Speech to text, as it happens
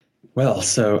Well,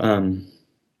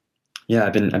 yeah,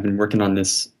 I've been working on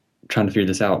this, trying to figure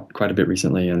this out quite a bit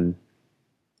recently, and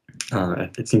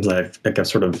it seems like I've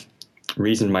sort of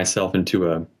reasoned myself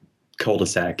into a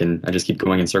cul-de-sac, and I just keep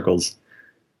going in circles.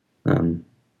 Um,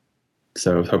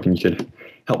 so I was hoping you could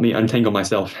help me untangle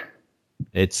myself.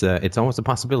 It's almost a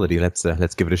possibility. Let's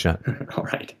give it a shot. All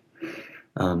right.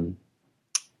 Um,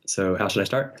 so how should I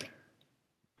start?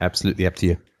 Absolutely up to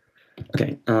you.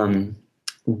 Okay.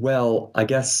 Well, I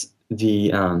guess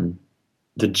the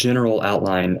general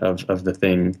outline of the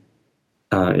thing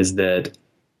is that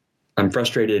I'm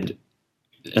frustrated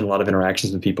in a lot of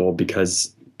interactions with people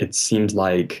because it seems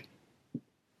like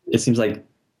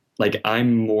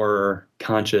I'm more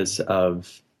conscious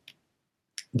of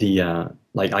the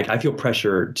I feel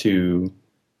pressure to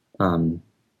um,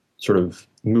 sort of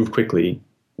move quickly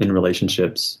in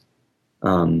relationships,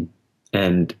 um,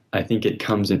 and I think it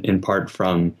comes in part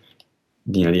from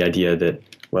the idea that,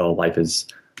 well, life is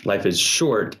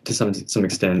short to some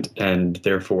extent, and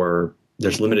therefore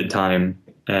there's limited time,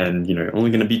 and you're only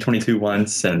going to be 22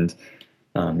 once, and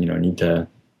need to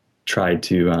try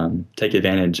to take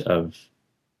advantage of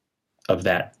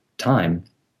that time.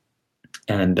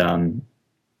 And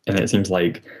it seems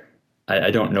like I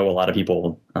don't know a lot of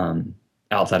people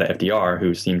outside of FDR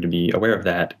who seem to be aware of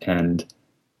that,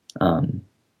 um,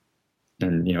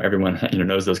 and everyone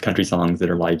knows those country songs that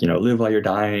are like, live while you're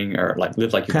dying, or like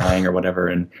live like you're dying, or whatever.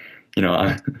 And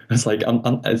it's like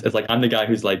it's like I'm the guy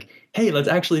who's like, hey, let's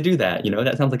actually do that.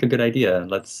 That sounds like a good idea.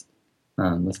 Let's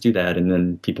do that. And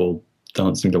then people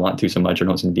don't seem to want to so much, or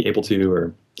don't seem to be able to,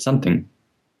 or something.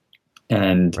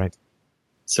 And Right.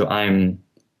 so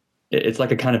it's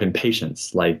like a kind of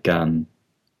impatience. Like,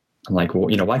 I'm like, well,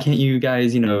 why can't you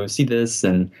guys, see this,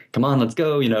 and come on, let's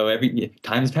go. Every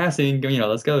time's passing.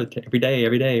 Let's go every day,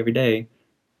 every day, every day.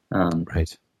 Um,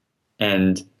 Right.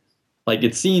 and like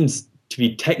it seems to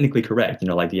be technically correct.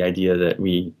 Like the idea that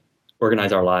we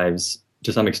organize our lives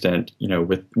to some extent,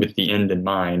 with the end in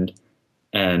mind,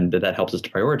 and that helps us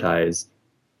to prioritize.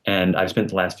 And I've spent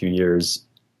the last few years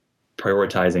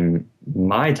prioritizing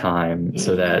my time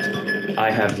so that I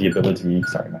have the ability.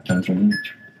 Sorry, my phone's ringing.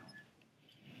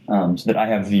 So that I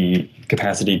have the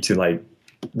capacity to like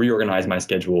reorganize my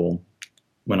schedule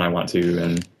when I want to,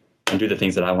 and do the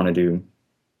things that I want to do.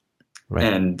 Right.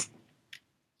 And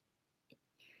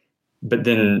but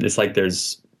then it's like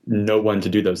there's no one to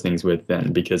do those things with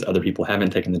then, because other people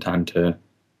haven't taken the time to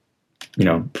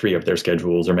free up their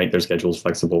schedules or make their schedules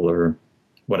flexible or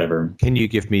whatever. Can you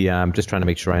give me? Just trying to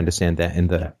make sure I understand that in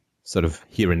the sort of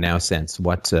here and now sense.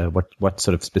 What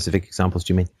sort of specific examples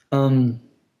do you mean?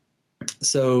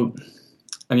 So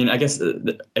I mean, I guess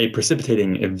a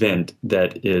precipitating event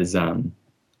that is, I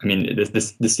mean,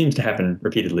 this seems to happen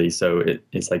repeatedly, so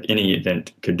it's like any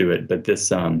event could do it. But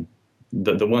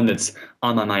the one that's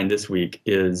on my mind this week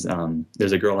is,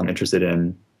 there's a girl I'm interested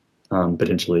in,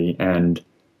 potentially, and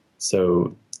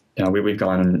so we've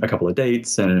gone on a couple of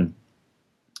dates, and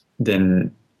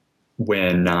then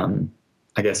when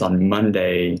I guess on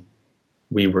Monday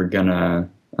we were gonna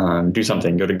do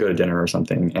something, go to dinner or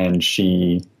something, and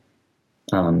she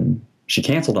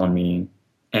canceled on me,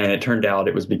 and it turned out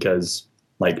it was because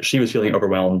like she was feeling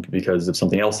overwhelmed because of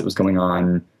something else that was going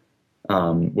on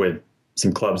with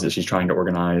some clubs that she's trying to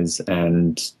organize,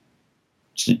 and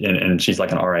she's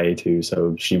like an RA too,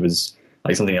 so she was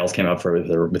like something else came up for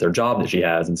her with her job that she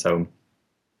has, and so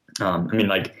I mean,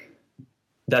 like,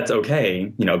 that's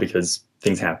okay, because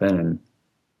things happen and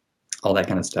all that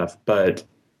kind of stuff, but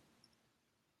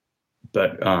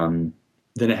then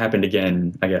it happened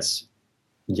again, I guess,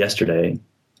 yesterday,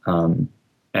 and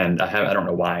I don't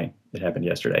know why it happened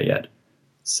yesterday yet.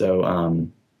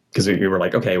 So because we were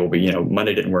like, okay, well,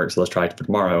 Monday didn't work, so let's try it for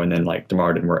tomorrow, and then like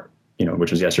tomorrow didn't work, which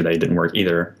was yesterday, didn't work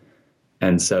either,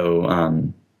 and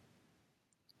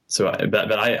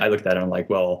but I looked at it and I'm like,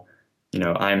 well,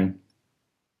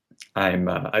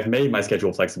 I've made my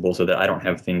schedule flexible so that I don't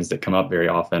have things that come up very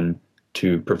often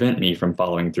to prevent me from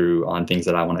following through on things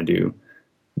that I want to do,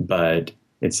 but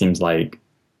it seems like,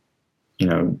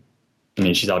 I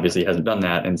mean, she's obviously hasn't done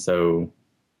that. And so,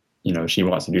 she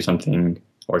wants to do something,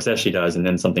 or says she does, and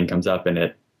then something comes up and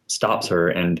it stops her.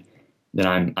 And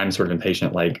then I'm sort of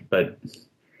impatient, like, but,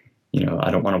 I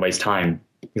don't want to waste time,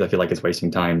 because I feel like it's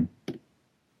wasting time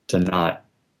to not,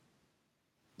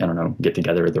 I don't know, get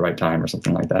together at the right time or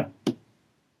something like that.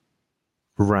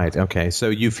 Right. Okay. So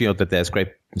you feel that there's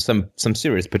some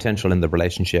serious potential in the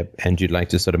relationship, and you'd like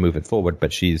to sort of move it forward,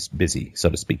 but she's busy, so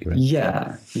to speak, right?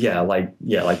 Like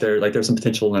there's some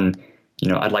potential, and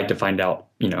I'd like to find out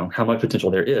how much potential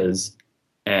there is,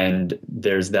 and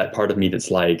there's that part of me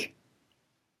that's like,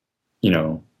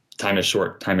 time is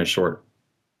short. Time is short.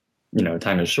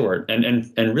 Time is short.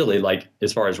 And really, like,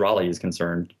 as far as Raleigh is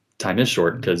concerned, time is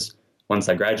short because once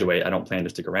I graduate, I don't plan to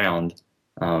stick around.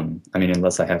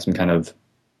 Unless I have some kind of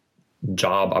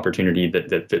job opportunity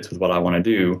that fits with what I want to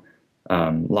do.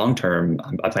 Long term,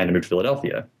 I plan to move to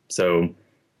Philadelphia. So,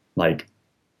 like,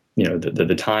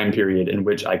 the time period in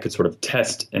which I could sort of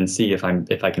test and see if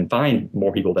I can find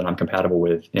more people that I'm compatible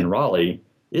with in Raleigh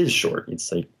is short.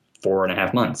 It's like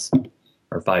 4.5 months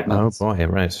or 5 months. Oh boy,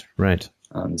 right.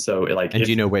 So like, and do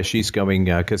you know where she's going?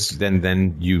 Because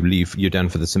then you leave, you're done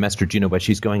for the semester. Do you know where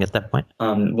she's going at that point?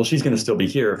 Well, she's going to still be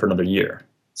here for another year.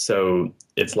 So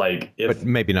it's like, but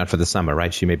maybe not for the summer,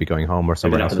 right? She may be going home or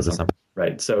somewhere else for the summer.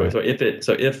 Right. So if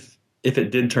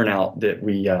it did turn out that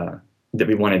we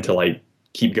wanted to like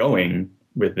keep going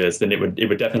with this, then it would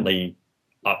definitely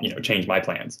change my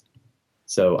plans.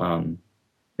 So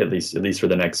at least for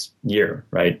the next year,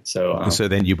 right? So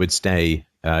then you would stay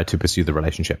to pursue the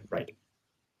relationship, right?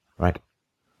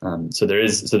 So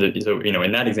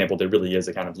in that example, there really is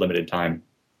a kind of limited time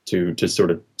to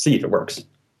sort of see if it works.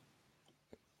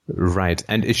 Right.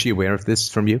 And is she aware of this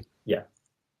from you? Yeah.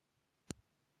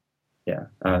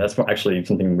 That's actually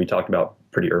something we talked about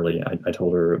pretty early. I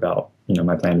told her about,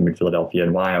 my plan to move to Philadelphia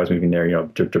and why I was moving there,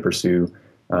 to pursue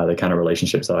the kind of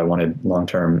relationships that I wanted long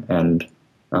term. And,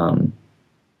 I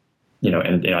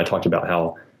talked about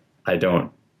how I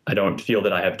don't feel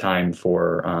that I have time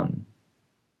for,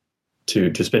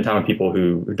 to spend time with people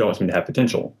who don't seem to have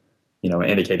potential, I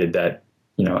indicated that,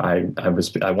 I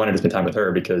wanted to spend time with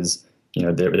her because,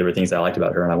 there were things I liked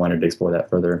about her and I wanted to explore that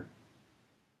further.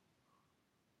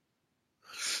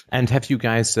 And have you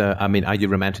guys, are you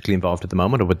romantically involved at the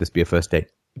moment, or would this be a first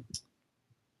date?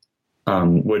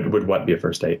 Would what be a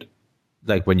first date?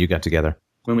 Like when you got together?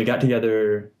 When we got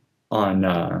together on,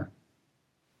 I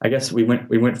guess we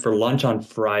went for lunch on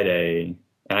Friday,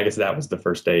 and I guess that was the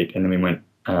first date. And then we went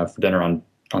for dinner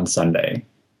on Sunday.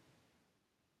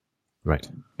 Right.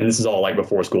 And this is all like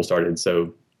before school started.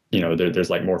 So, there's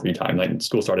like more free time. Like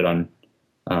school started on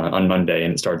Monday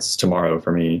and it starts tomorrow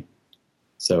for me.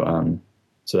 So,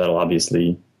 so that'll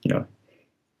obviously, anyway,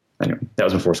 that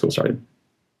was before school started.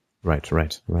 Right.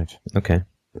 Okay.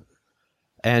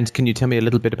 And can you tell me a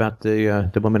little bit about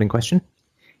the woman in question?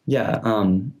 Yeah.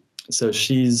 So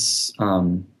she's,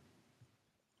 I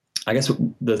guess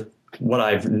what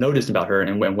I've noticed about her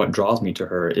and what draws me to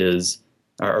her is,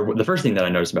 or the first thing that I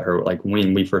noticed about her, like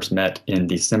when we first met in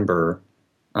December,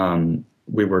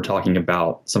 we were talking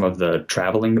about some of the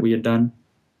traveling that we had done.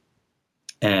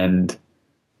 And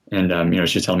she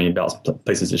was telling me about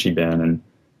places that she'd been,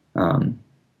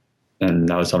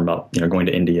 and I was talking about, going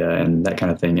to India and that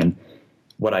kind of thing. And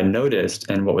what I noticed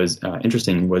and what was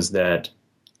interesting was that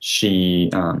she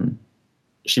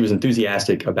was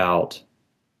enthusiastic about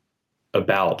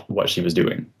what she was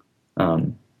doing,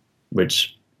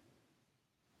 which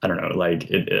I don't know, like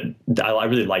I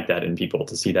really like that in people,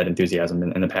 to see that enthusiasm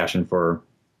and the passion for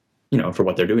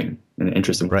what they're doing and the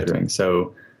interest in what they're doing.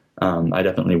 So I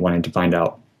definitely wanted to find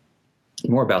out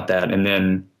more about that, and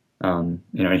then and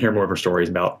hear more of her stories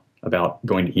about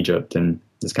going to Egypt and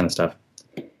this kind of stuff.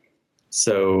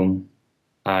 So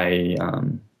I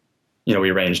we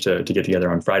arranged to get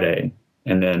together on Friday,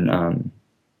 and then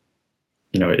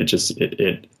it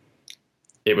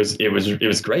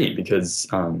was great because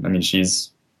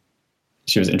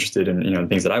she was interested in the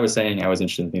things that I was saying. I was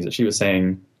interested in things that she was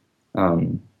saying,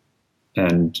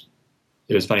 and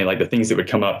it was funny, like the things that would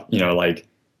come up,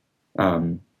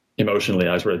 emotionally.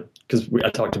 I was because I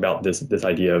talked about this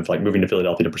idea of like moving to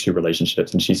Philadelphia to pursue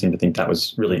relationships, and she seemed to think that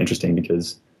was really interesting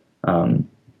because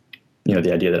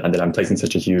the idea that I'm placing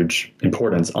such a huge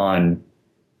importance on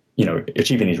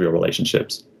achieving these real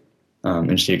relationships,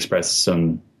 and she expressed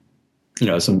some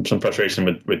frustration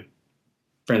with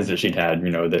friends that she'd had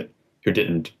who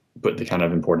didn't put the kind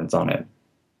of importance on it,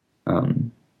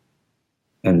 and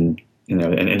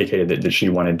indicated that she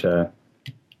wanted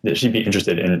that she'd be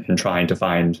interested in trying to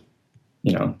find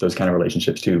those kind of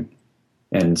relationships too.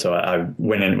 And so I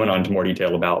went on to more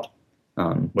detail about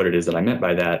what it is that I meant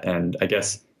by that. And I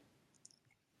guess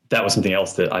that was something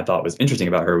else that I thought was interesting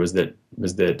about her, was that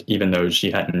even though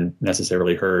she hadn't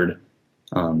necessarily heard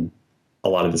a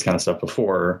lot of this kind of stuff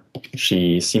before,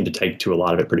 she seemed to take to a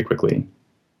lot of it pretty quickly.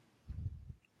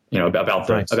 About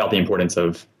the importance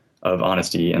of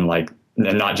honesty and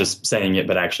and not just saying it,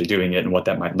 but actually doing it and what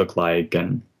that might look like,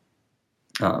 and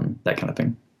that kind of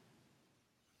thing.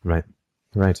 Right.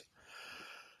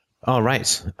 All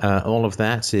right. All of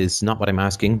that is not what I'm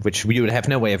asking, which you would have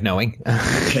no way of knowing.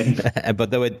 Okay.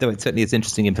 But though it certainly is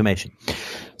interesting information.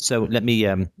 So let me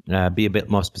be a bit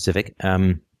more specific.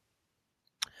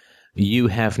 you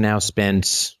have now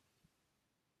spent,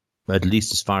 at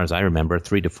least as far as I remember,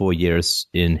 3 to 4 years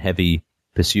in heavy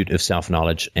pursuit of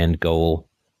self-knowledge and goal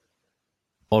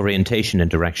orientation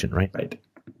and direction, right? Right.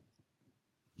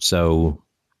 So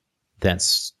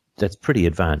that's pretty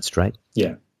advanced, right?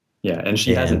 Yeah. Yeah. And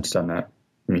she hasn't done that.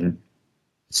 I mean,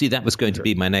 see, that was going to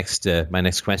be my next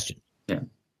question. Yeah.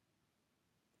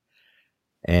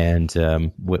 And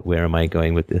where am I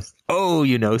going with this? Oh,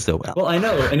 you know so well. Well, I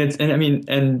know,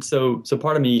 and so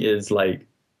part of me is like,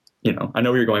 I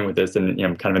know where you're going with this, and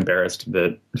I'm kind of embarrassed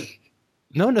that.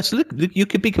 No. So look, you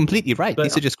could be completely right. But,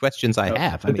 these are just questions I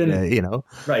have. I mean,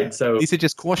 right. So these are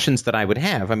just questions that I would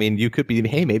have. I mean, you could be,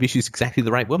 hey, maybe she's exactly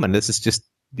the right woman. This is just,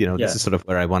 this is sort of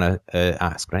where I want to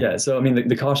ask, right? Yeah. So, I mean,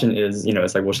 the caution is,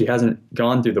 it's like, well, she hasn't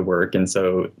gone through the work. And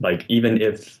so like, even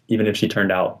if she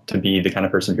turned out to be the kind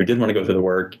of person who did want to go through the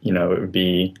work, it would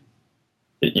be,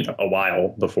 a while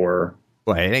before.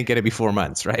 Well, it ain't going to be 4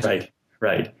 months, right?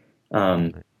 Right.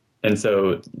 And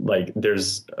so like,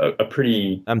 there's a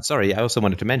pretty. I'm sorry. I also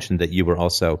wanted to mention that you were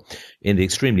also in the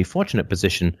extremely fortunate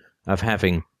position of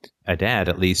having a dad,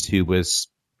 at least, who was,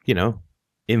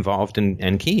 involved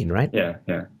and keen, right? Yeah.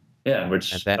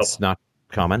 Which and that's not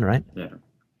common, right?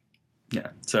 Yeah.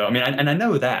 So I mean, I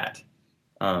know that.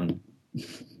 I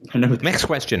know. Next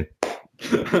question.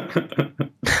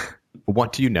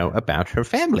 What do you know about her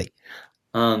family?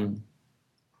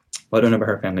 What do I know about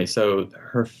her family? So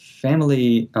her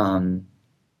family.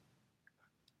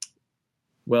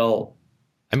 Well.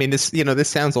 I mean, this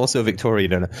sounds also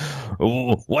Victorian.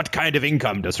 What kind of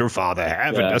income does her father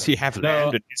have? Yeah. And does he have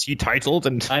land? And is he titled?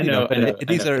 And I know.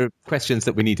 These are questions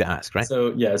that we need to ask, right?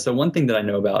 So So one thing that I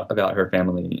know about her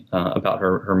family, about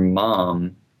her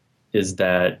mom, is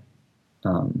that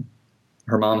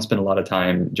her mom spent a lot of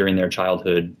time during their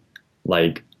childhood,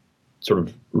 like sort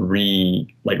of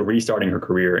restarting her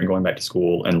career and going back to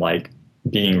school and like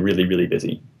being really, really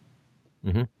busy.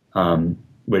 Mm-hmm.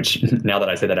 Which now that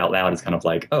I say that out loud is kind of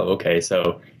like, oh, okay.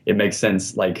 So it makes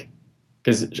sense. Like,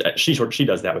 cause she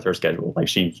does that with her schedule. Like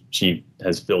she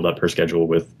has filled up her schedule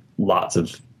with lots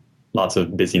of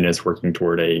busyness working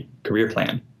toward a career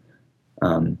plan.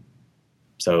 But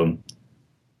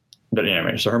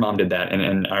anyway, so her mom did that.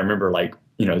 And I remember like,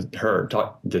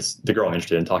 the girl I'm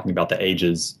interested in talking about the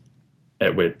ages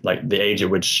at which, like the age at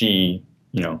which she,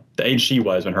 the age she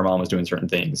was when her mom was doing certain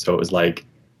things. So it was like,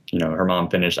 her mom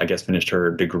finished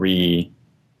her degree,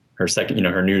 her second,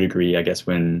 her new degree, I guess,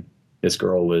 when this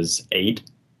girl was 8.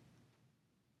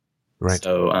 Right.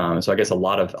 So I guess a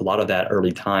lot of that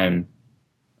early time,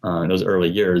 those early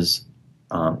years,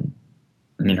 I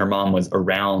mean, her mom was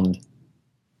around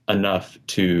enough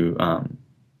to,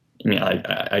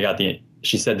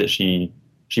 she said that she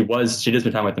did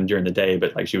spend time with them during the day,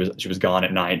 but like she was gone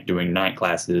at night doing night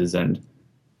classes and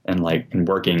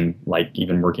working, like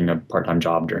even working a part-time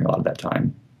job during a lot of that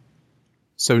time.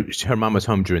 So her mom was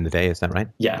home during the day, is that right?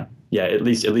 Yeah, at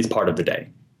least part of the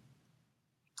day.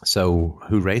 So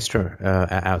who raised her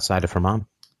outside of her mom?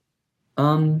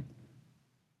 I'm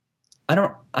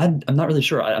not really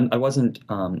sure. I wasn't.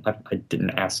 I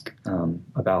didn't ask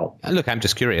about. Look, I'm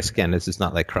just curious. Again, this is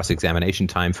not like cross-examination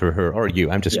time for her or you.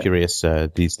 I'm just curious.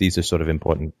 These are sort of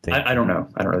important things. I don't know.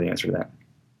 I don't really answer to that.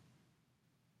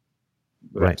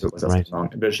 Right.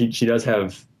 But she does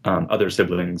have other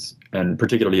siblings, and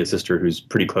particularly a sister who's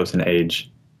pretty close in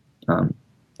age,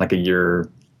 like a year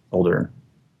older.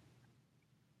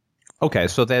 Okay,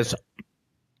 so there's,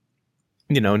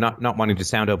 not wanting to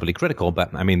sound overly critical,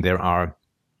 but I mean there are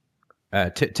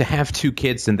to have 2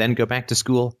 kids and then go back to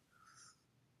school,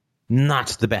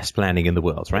 not the best planning in the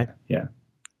world, right? Yeah.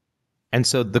 And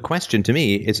so the question to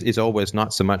me is always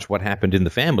not so much what happened in the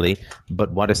family, but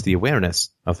what is the awareness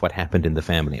of what happened in the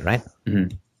family, right?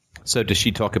 Mm-hmm. So does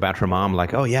she talk about her mom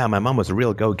like, oh, yeah, my mom was a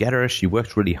real go-getter. She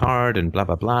worked really hard and blah,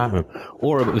 blah, blah.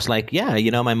 Or it was like, yeah,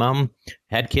 my mom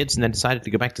had kids and then decided to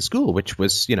go back to school, which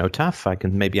was, tough. I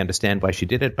can maybe understand why she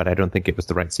did it, but I don't think it was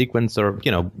the right sequence or,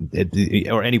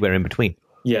 or anywhere in between.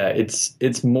 Yeah,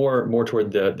 it's more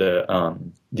toward the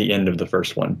end of the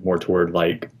first one, more toward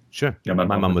like, sure. My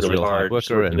mom was really hard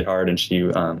worker, really hard, and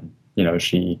she,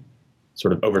 she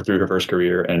sort of overthrew her first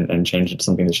career and changed it to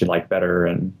something that she liked better,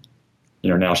 and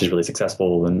now she's really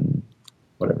successful and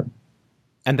whatever.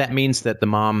 And that means that the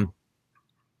mom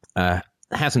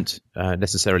hasn't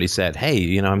necessarily said,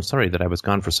 hey, I'm sorry that I was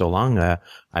gone for so long.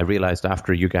 I realized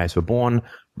after you guys were born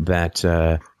that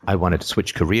I wanted to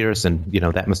switch careers, and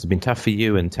that must have been tough for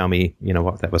you, and tell me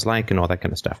what that was like and all that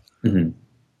kind of stuff. Mm-hmm.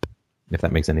 If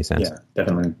that makes any sense. Yeah,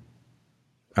 definitely.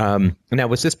 Now,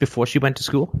 was this before she went to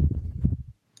school?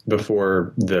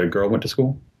 Before the girl went to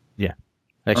school? Yeah.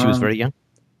 Like she was very young?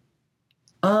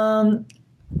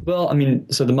 Well, I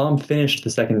mean, so the mom finished the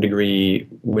second degree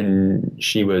when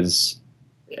she was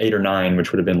 8 or 9,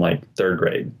 which would have been like third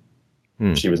grade.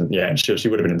 She was, yeah, she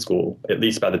would have been in school at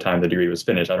least by the time the degree was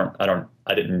finished. I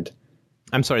didn't.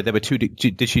 I'm sorry, there were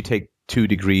did she take 2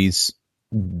 degrees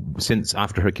since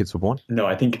after her kids were born? No,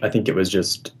 I think it was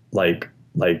just like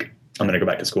I'm going to go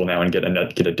back to school now and get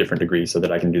a different degree so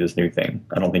that I can do this new thing.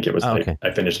 I don't think it was okay.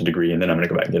 I finished a degree and then I'm going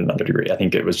to go back and get another degree. I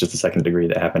think it was just the second degree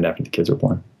that happened after the kids were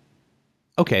born.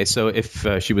 Okay, so if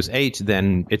she was 8,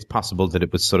 then it's possible that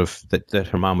it was sort of that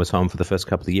her mom was home for the first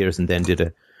couple of years and then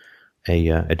did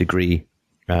a degree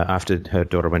after her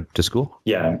daughter went to school.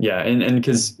 Yeah, and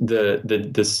because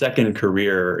the second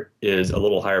career is a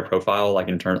little higher profile, like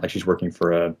in turn, like she's working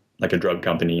for a drug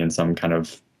company in some kind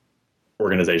of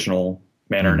organizational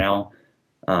manner now.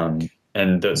 And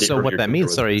so what that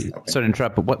means, sorry to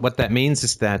interrupt, but what that means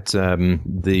is that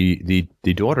the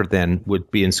daughter then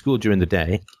would be in school during the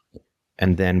day,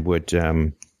 and then would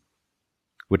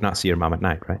not see her mom at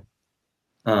night, right?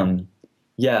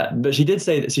 Yeah, but she did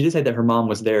say that her mom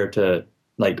was there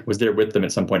with them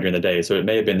at some point during the day. So it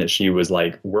may have been that she was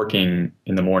like working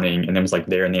in the morning and then was like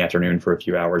there in the afternoon for a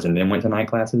few hours and then went to night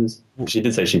classes. She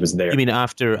did say she was there. You mean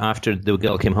after the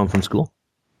girl came home from school?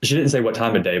 She didn't say what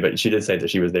time of day, but she did say that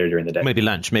she was there during the day. Maybe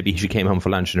lunch. Maybe she came home for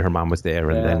lunch and her mom was there,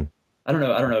 and then. I don't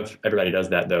know if everybody does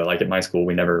that though. Like at my school,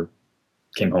 we never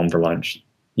came home for lunch,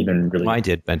 even really. Well, I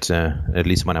did, but at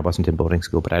least when I wasn't in boarding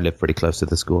school. But I lived pretty close to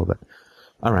the school. But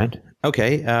all right,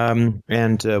 okay.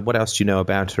 And what else do you know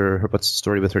about her? What's the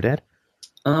story with her dad?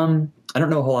 I don't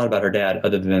know a whole lot about her dad,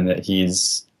 other than that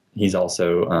he's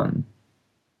also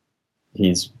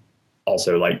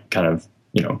like kind of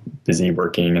busy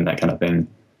working and that kind of thing.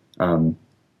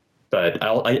 But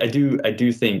I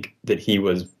do think that he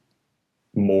was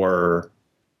more,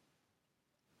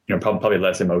 probably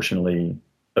less emotionally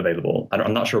available.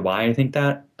 I'm not sure why I think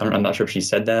that. I'm not sure if she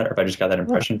said that or if I just got that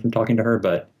impression from talking to her.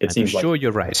 But it seems like. Sure,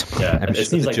 you're right. Yeah, it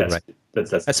seems like that's right.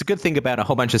 That's a good thing about a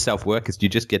whole bunch of self-work is you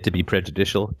just get to be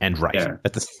prejudicial and right. Yeah.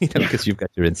 Because you've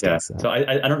got your instincts. Yeah. So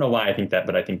I don't know why I think that,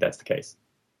 but I think that's the case.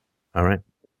 All right.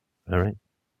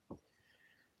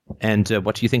 And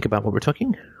what do you think about what we're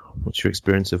talking? What's your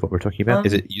experience of what we're talking about?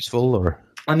 Is it useful or?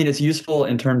 I mean, it's useful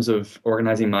in terms of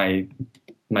organizing my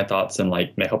thoughts and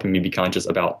like helping me be conscious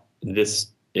about this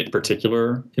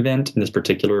particular event and this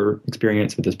particular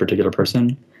experience with this particular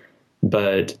person.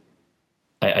 But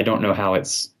I don't know how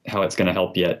it's going to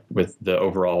help yet with the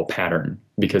overall pattern,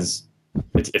 because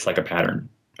it's like a pattern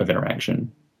of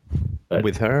interaction. But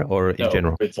with her or in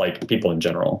general? It's like people in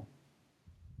general.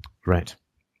 Right.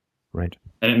 And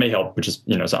it may help, which is,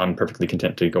 so I'm perfectly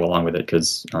content to go along with it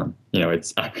because,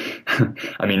 it's,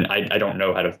 I mean, I don't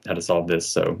know how to solve this.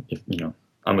 So if,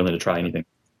 I'm willing to try anything.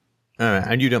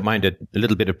 And you don't mind a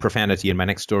little bit of profanity in my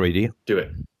next story, do you? Do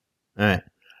it. All right.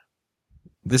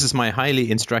 This is my highly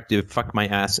instructive fuck my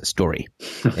ass story.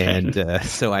 And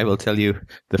so I will tell you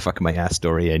the fuck my ass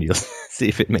story and you'll see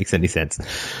if it makes any sense.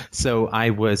 So I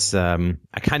was, I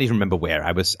can't even remember where.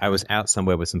 I was out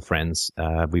somewhere with some friends.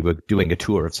 We were doing a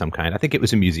tour of some kind. I think it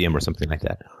was a museum or something like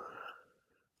that.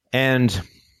 And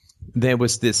there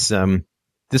was this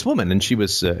woman, and she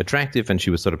was attractive and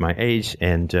she was sort of my age.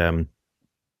 And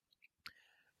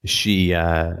she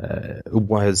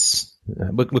was...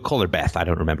 we'll call her Beth. I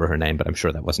don't remember her name, but I'm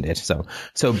sure that wasn't it. So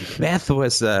Beth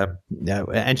was,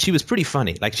 and she was pretty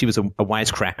funny. Like she was a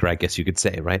wisecracker, I guess you could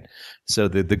say, right? So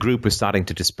the group was starting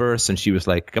to disperse, and she was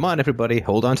like, "Come on, everybody,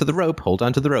 hold on to the rope, hold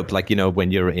on to the rope." Like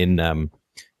when you're in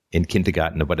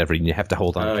kindergarten or whatever, and you have to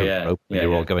hold on to the rope when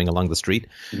you're all going along the street,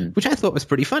 which I thought was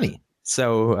pretty funny.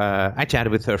 So I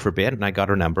chatted with her for a bit, and I got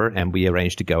her number, and we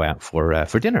arranged to go out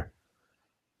for dinner.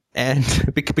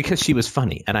 And because she was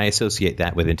funny, and I associate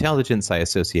that with intelligence, I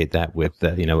associate that with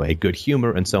a good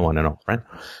humor and so on and all, right?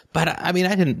 But I mean,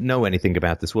 I didn't know anything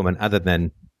about this woman other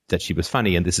than that she was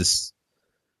funny, and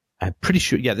I'm pretty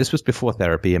sure, this was before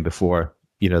therapy and before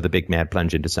the big mad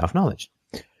plunge into self-knowledge.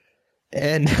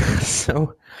 And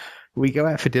so we go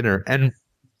out for dinner, and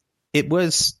it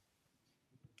was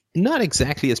not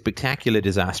exactly a spectacular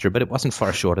disaster, but it wasn't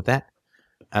far short of that.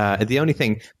 The only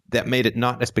thing that made it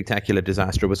not a spectacular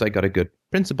disaster was I got a good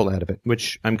principle out of it,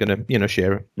 which I'm going to,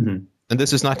 share. Mm-hmm. And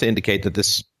this is not to indicate that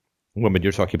this woman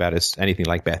you're talking about is anything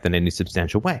like Beth in any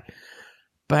substantial way.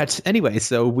 But anyway,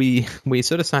 so we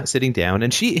sort of start sitting down,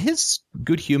 and his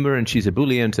good humor, and she's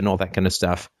ebullient and all that kind of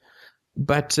stuff.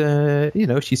 But,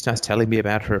 she starts telling me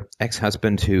about her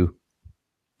ex-husband who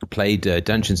played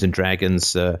Dungeons and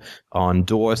Dragons on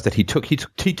doors that he took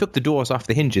the doors off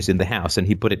the hinges in the house, and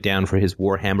he put it down for his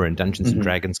Warhammer and Dungeons and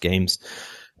Dragons games.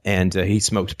 and he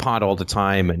smoked pot all the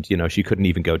time, and she couldn't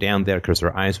even go down there because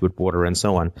her eyes would water and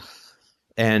so on.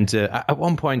 And at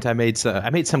one point, I made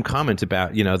some comment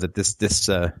about that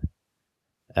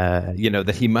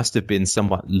that he must have been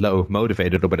somewhat low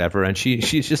motivated or whatever, and she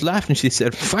just laughed and she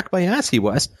said, "Fuck my ass, he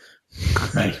was."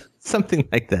 Right. Something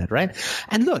like that, right?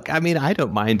 And look, I mean, I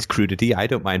don't mind crudity, I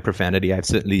don't mind profanity. I've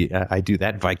certainly I do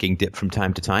that Viking dip from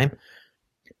time to time,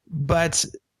 but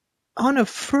on a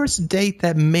first date,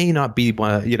 that may not be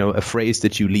a phrase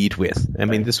that you lead with. I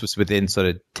mean, this was within sort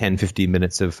of 10, 15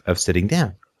 minutes of sitting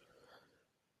down.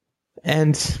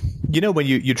 And, when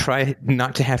you try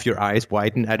not to have your eyes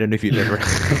widen, I don't know if you've ever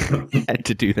had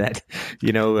to do that.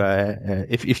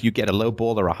 If you get a low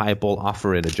ball or a high ball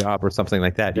offer in a job or something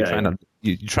like that,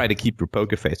 you try to keep your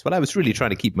poker face. Well, I was really trying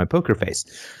to keep my poker face.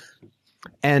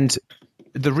 And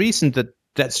the reason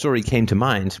that story came to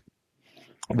mind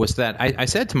was that I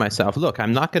said to myself, look,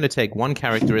 I'm not going to take one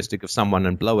characteristic of someone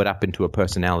and blow it up into a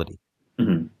personality.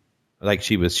 Mm-hmm. Like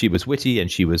she was witty and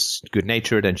she was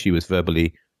good-natured and she was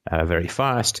verbally very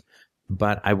fast,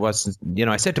 but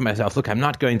I said to myself, look, I'm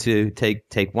not going to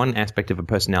take one aspect of a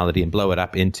personality and blow it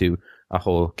up into a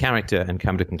whole character and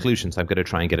come to conclusions. I'm going to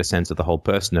try and get a sense of the whole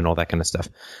person and all that kind of stuff.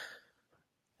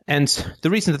 And the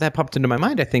reason that popped into my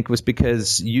mind, I think, was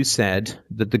because you said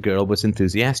that the girl was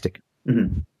enthusiastic.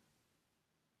 Mm-hmm.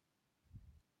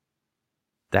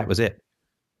 That was it.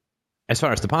 As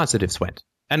far as the positives went.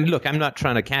 And look, I'm not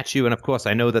trying to catch you, and of course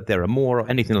I know that there are more or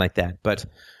anything like that, but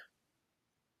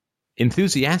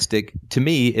enthusiastic to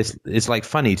me is like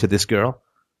funny to this girl,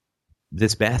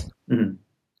 this Beth, mm-hmm.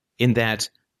 in that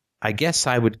I guess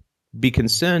I would be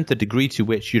concerned the degree to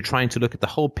which you're trying to look at the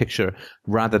whole picture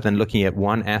rather than looking at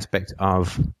one aspect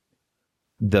of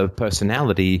the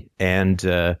personality and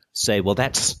say, well,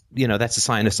 that's a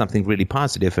sign of something really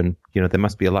positive, and there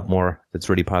must be a lot more that's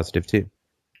really positive too.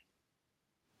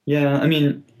 Yeah, I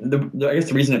mean, I guess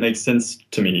the reason it makes sense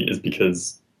to me is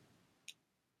because,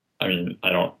 I mean,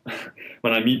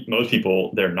 when I meet most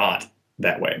people, they're not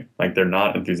that way. Like, they're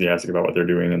not enthusiastic about what they're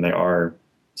doing, and they are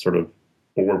sort of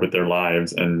bored with their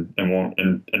lives and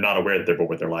not aware that they're bored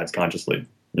with their lives consciously,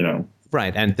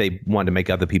 Right, and they want to make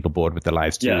other people bored with their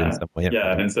lives too. Yeah, in some way.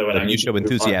 Yeah, and so when you show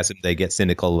enthusiasm, they get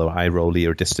cynical or eye-rolly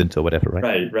or distant or whatever,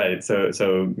 right? Right.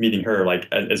 So meeting her, like,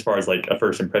 as far as like a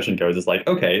first impression goes, is like,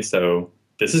 okay, so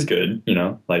this is good,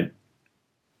 like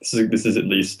this is at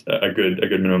least a good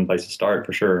minimum place to start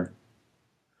for sure.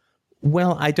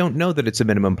 Well, I don't know that it's a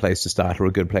minimum place to start or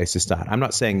a good place to start. I'm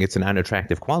not saying it's an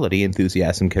unattractive quality.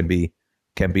 Enthusiasm can be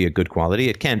a good quality.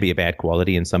 It can be a bad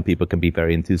quality, and some people can be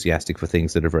very enthusiastic for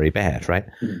things that are very bad, right?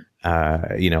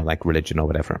 Mm-hmm. Like religion or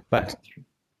whatever. But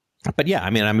yeah,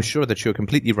 I mean, I'm sure that you're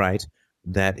completely right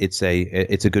that it's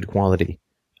a good quality.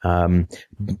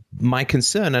 My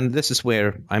concern, and this is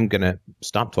where I'm going to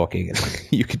stop talking, and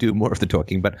you can do more of the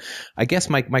talking, but I guess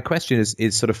my question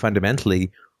is sort of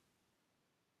fundamentally,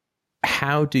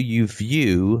 how do you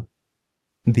view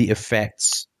the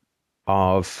effects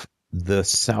of the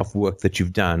self-work that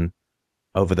you've done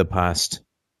over the past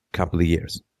couple of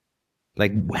years?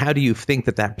 Like, how do you think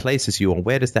that places you, or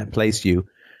where does that place you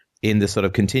in the sort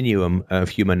of continuum of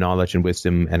human knowledge and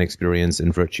wisdom and experience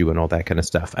and virtue and all that kind of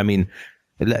stuff? I mean,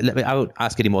 I won't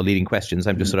ask any more leading questions.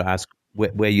 I'm just sort of ask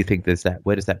where you think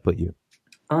where does that put you?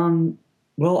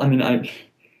 Well, I mean,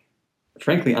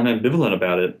 frankly, I'm ambivalent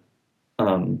about it.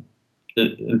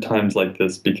 In times like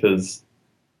this, because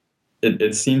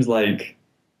it seems like,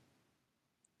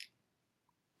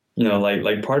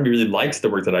 like part of me really likes the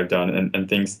work that I've done and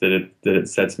thinks that it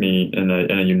sets me in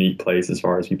a unique place as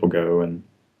far as people go, and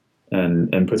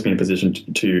puts me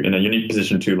in a unique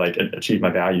position to like achieve my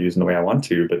values in the way I want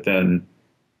to. But then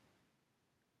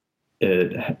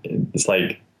it's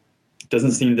like, it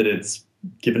doesn't seem that it's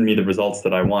given me the results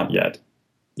that I want yet,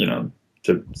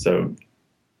 so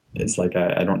it's like,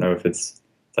 I don't know if it's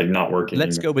like not working.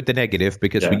 Let's go with the negative,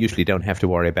 because we usually don't have to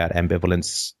worry about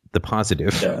ambivalence. The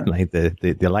positive, like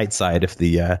the light side of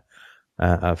the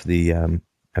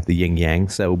yin yang.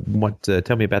 So what?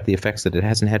 Tell me about the effects that it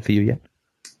hasn't had for you yet.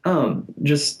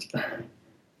 Just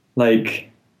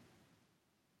like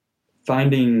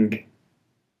finding.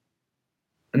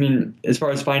 I mean, as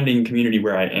far as finding community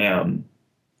where I am,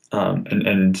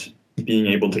 and being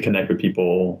able to connect with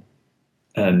people,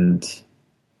 and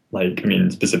like, I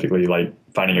mean, specifically like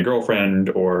finding a girlfriend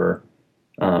or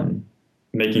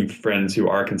making friends who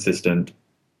are consistent.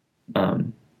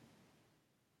 And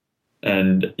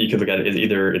you could look at it as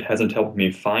either it hasn't helped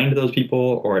me find those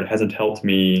people, or it hasn't helped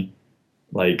me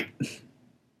like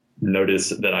notice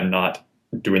that I'm not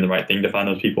doing the right thing to find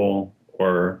those people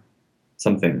or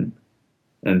something.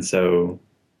 And so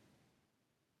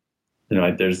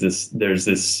like there's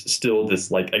this still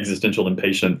this like existential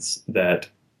impatience that,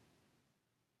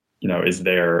 is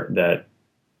there, that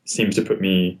seems to put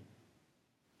me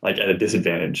like at a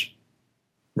disadvantage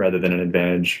rather than an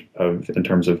advantage in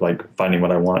terms of like finding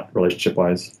what I want relationship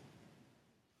wise.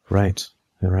 Right.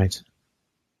 Right.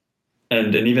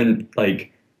 And even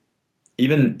like,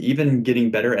 even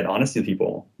getting better at honesty with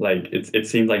people. Like it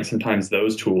seems like sometimes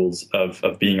those tools of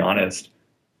being honest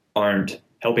aren't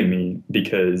helping me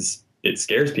because it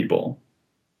scares people.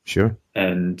 Sure.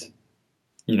 And,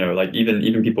 like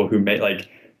even people who may like,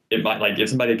 it might, like if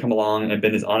somebody had come along and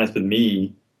been as honest with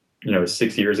me,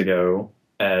 6 years ago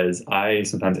as I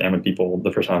sometimes am with people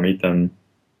the first time I meet them,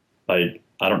 like,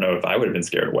 I don't know if I would have been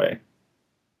scared away.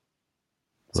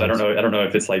 So Right. I don't know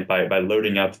if it's like by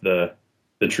loading up the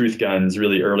truth guns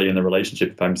really early in the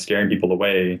relationship, if I'm scaring people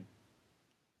away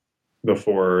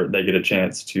before they get a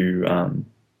chance to,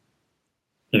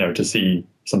 to see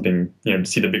something, to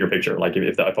see the bigger picture. Like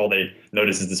if all they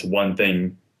notice is this one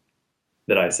thing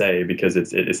that I say because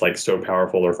it's like so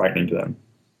powerful or frightening to them.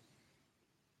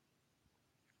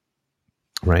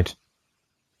 Right.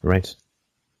 Right.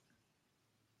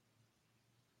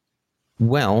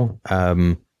 Well,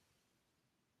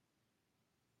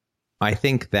 I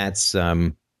think that's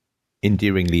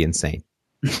endearingly insane.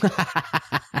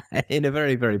 In a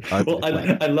very, very positive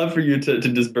way. I'd love for you to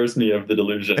disperse me of the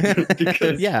delusion.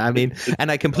 Because yeah, I mean,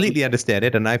 and I completely understand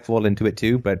it, and I fall into it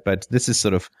too. But this is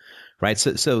sort of right.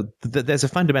 So there's a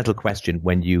fundamental question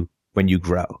when you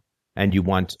grow, and you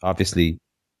want obviously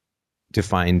to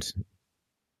find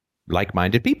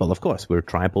like-minded people. Of course, we're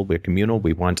tribal, we're communal.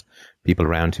 We want people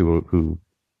around who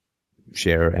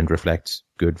share and reflect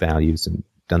good values and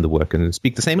done the work and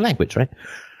speak the same language, right?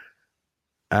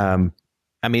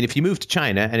 I mean, if you move to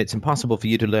China and it's impossible for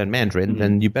you to learn Mandarin,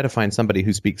 then you better find somebody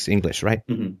who speaks English, right?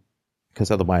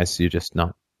 Because otherwise you're just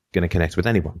not going to connect with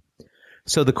anyone.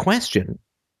 So the question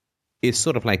is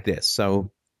sort of like this.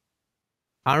 So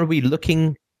are we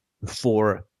looking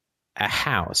for a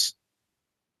house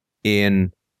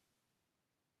in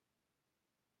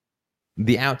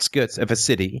the outskirts of a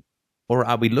city, or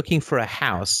are we looking for a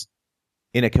house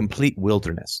in a complete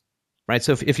wilderness? Right.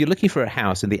 So if you're looking for a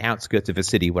house in the outskirts of a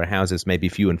city where houses may be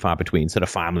few and far between, sort of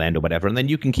farmland or whatever, and then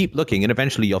you can keep looking and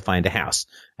eventually you'll find a house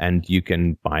and you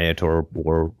can buy it or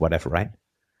whatever, right?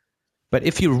 But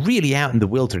if you're really out in the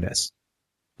wilderness,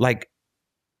 like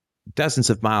dozens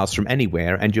of miles from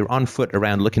anywhere, and you're on foot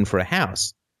around looking for a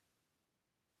house,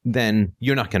 then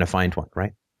you're not going to find one,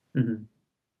 right? Mm-hmm.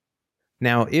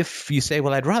 Now, if you say,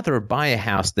 well, I'd rather buy a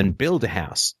house than build a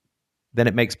house, then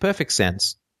it makes perfect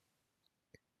sense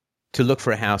to look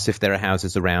for a house if there are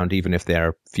houses around, even if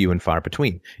they're few and far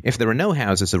between. If there are no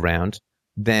houses around,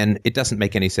 then it doesn't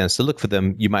make any sense to look for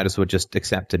them. You might as well just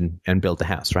accept and build a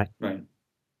house, right? Right.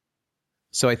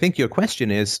 So I think your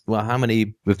question is, well, how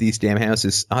many of these damn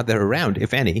houses are there around,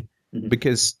 if any? Mm-hmm.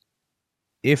 Because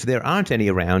if there aren't any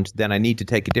around, then I need to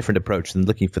take a different approach than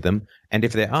looking for them. And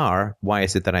if there are, why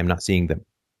is it that I'm not seeing them?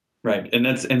 Right.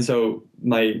 And so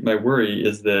my worry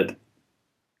is that,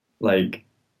 like,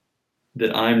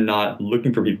 that I'm not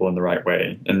looking for people in the right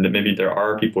way, and that maybe there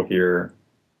are people here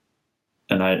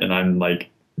and I'm like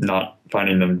not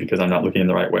finding them because I'm not looking in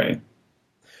the right way.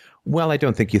 Well, I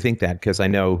don't think you think that, because I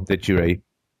know that you're a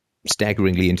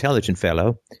staggeringly intelligent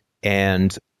fellow,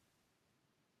 and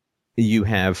you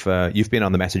have you've been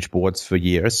on the message boards for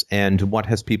years. And what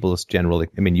has people's general?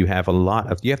 I mean, you have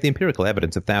the empirical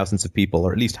evidence of thousands of people,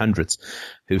 or at least hundreds,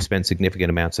 who've spent significant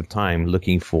amounts of time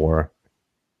looking for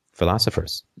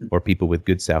philosophers or people with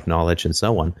good self-knowledge and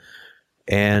so on.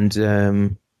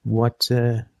 And what's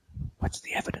the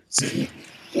evidence?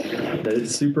 That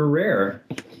it's super rare.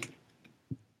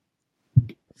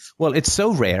 Well, it's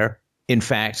so rare, in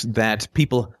fact, that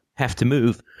people have to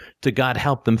move to God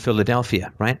help them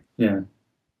Philadelphia, right? Yeah.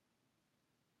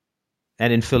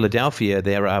 And in Philadelphia,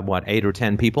 there are, 8 or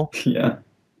 10 people? Yeah.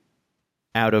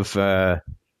 Out of,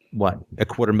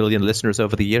 250,000 listeners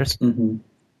over the years? Mm-hmm.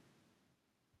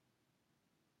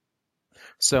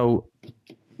 So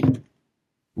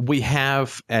we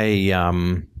have a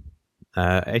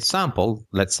sample,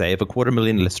 let's say, of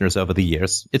 250,000 listeners over the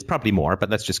years. It's probably more, but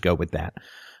let's just go with that.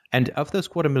 And of those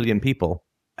 250,000 people,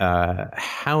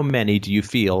 how many do you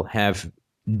feel have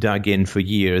dug in for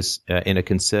years in a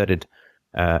concerted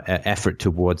effort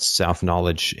towards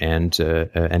self-knowledge and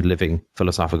living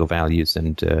philosophical values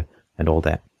and all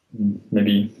that?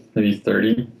 Maybe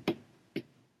 30.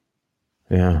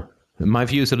 Yeah. My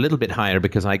view is a little bit higher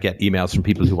because I get emails from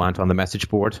people who aren't on the message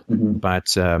board. Mm-hmm.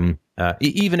 But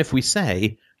even if we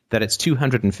say that it's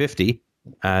 250,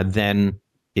 then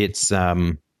it's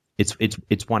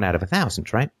it's 1 out of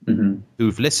 1,000, right? Mm-hmm.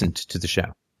 Who've listened to the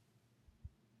show.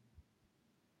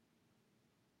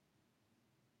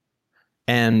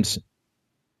 And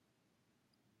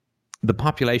the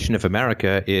population of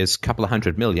America is a couple of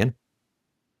 100 million,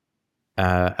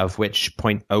 of which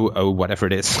 0.00 whatever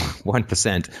it is,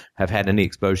 1% have had any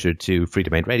exposure to Free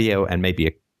Domain Radio, and maybe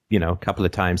a couple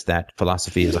of times that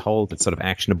philosophy as a whole that's sort of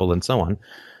actionable and so on.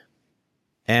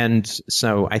 And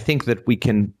so I think that we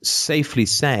can safely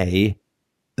say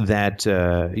that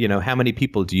how many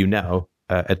people do you know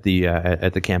at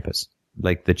the campus,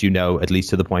 like that at least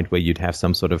to the point where you'd have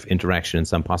some sort of interaction and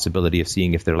some possibility of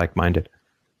seeing if they're like-minded,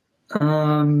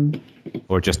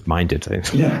 or just minded.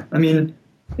 Yeah, I mean,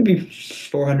 maybe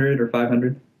 400 or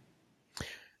 500.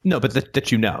 No, but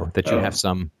that you have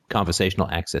some conversational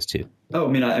access to. Oh,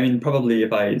 I mean, probably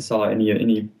if I saw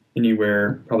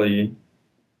anywhere, probably,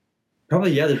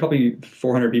 yeah. There's probably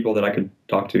 400 people that I could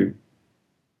talk to.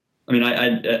 I mean,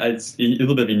 it's a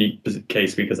little bit of a unique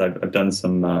case because I've done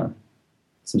some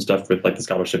stuff with like the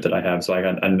scholarship that I have, so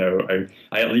I know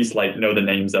I at least like know the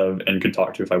names of and could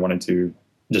talk to if I wanted to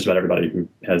just about everybody who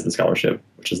has the scholarship,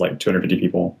 which is like 250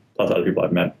 people plus other people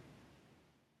I've met.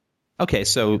 Okay,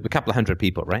 so a couple of 100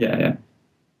 people, right? Yeah.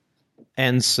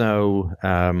 And so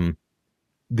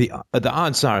the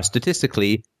odds are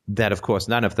statistically that, of course,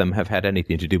 none of them have had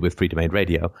anything to do with Free Domain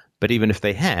Radio. But even if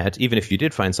they had, even if you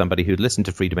did find somebody who'd listened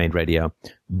to Free Domain Radio,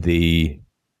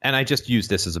 and I just use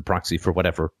this as a proxy for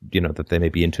whatever, that they may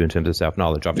be into in terms of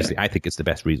self-knowledge. Obviously, I think it's the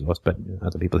best resource, but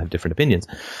other people have different opinions.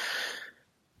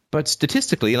 But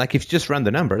statistically, like if you just run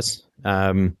the numbers,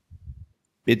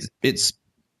 it's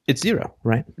zero,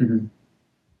 right? Mm-hmm.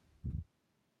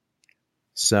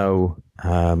 So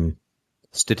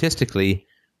statistically,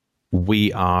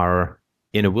 we are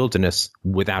in a wilderness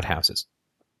without houses,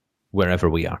 wherever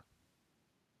we are.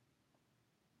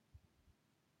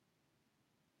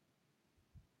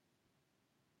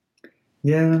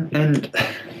 Yeah, and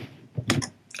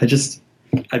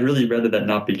I'd really rather that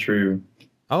not be true.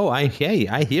 Oh, I hear you.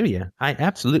 I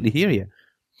absolutely hear you.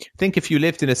 Think if you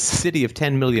lived in a city of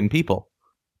 10 million people,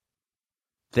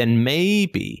 then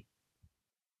maybe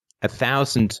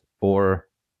 1,000 or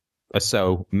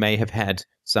so may have had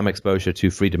some exposure to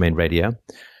Free Domain Radio.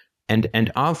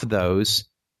 And of those,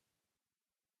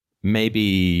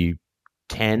 maybe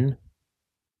 10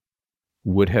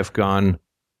 would have gone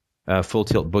full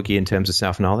tilt boogie in terms of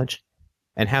self-knowledge.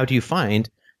 And how do you find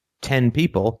 10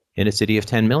 people in a city of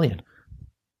 10 million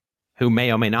who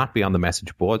may or may not be on the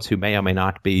message boards, who may or may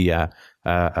not be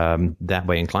that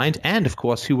way inclined, and of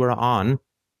course who are on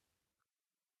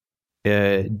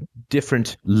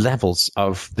different levels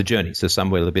of the journey. So some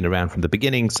will have been around from the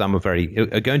beginning, some are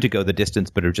going to go the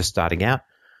distance but are just starting out,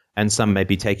 and some may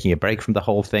be taking a break from the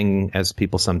whole thing, as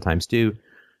people sometimes do.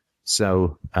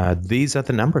 So these are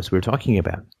the numbers we're talking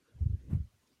about.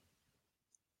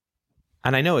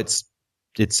 And I know it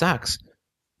sucks,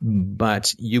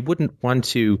 but you wouldn't want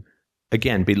to,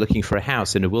 again, be looking for a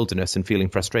house in a wilderness and feeling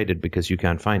frustrated because you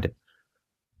can't find it.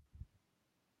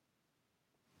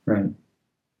 Right.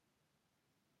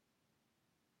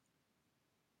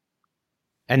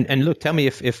 And look, tell me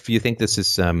if you think this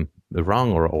is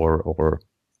wrong or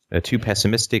too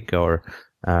pessimistic, or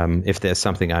if there's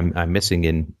something I'm missing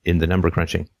in the number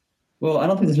crunching. Well, I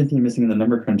don't think there's anything missing in the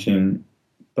number crunching,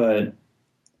 but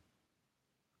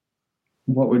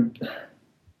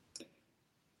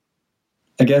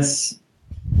I guess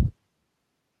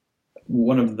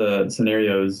one of the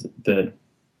scenarios that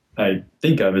I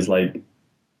think of is like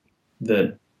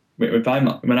that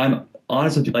when I'm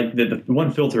honest with you, like the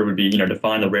one filter would be, to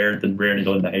find the rare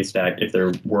needle in the haystack if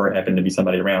there happened to be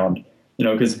somebody around,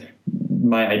 because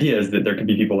my idea is that there could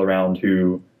be people around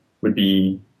who would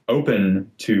be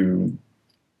open to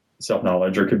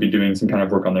self-knowledge or could be doing some kind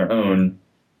of work on their own,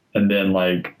 and then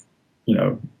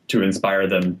to inspire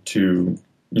them to,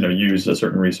 use a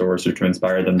certain resource, or to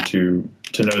inspire them to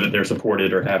know that they're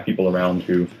supported or have people around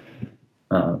who,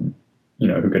 who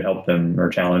could help them or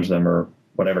challenge them or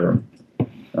whatever.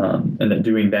 And that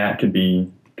doing that could be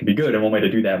good. And one way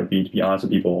to do that would be to be honest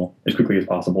with people as quickly as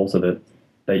possible so that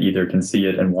they either can see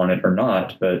it and want it or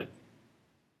not. But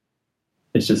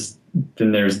it's just,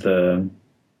 then there's the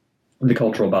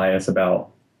cultural bias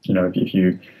about, if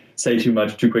you say too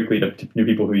much too quickly to new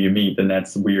people who you meet, then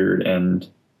that's weird and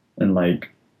like,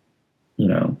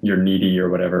 you're needy or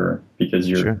whatever because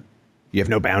you're. Sure. You have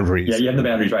no boundaries. Yeah, you have no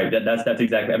boundaries, right? That's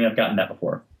exactly. I mean, I've gotten that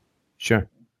before. Sure.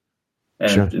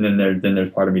 And, sure. And then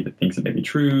there's part of me that thinks it may be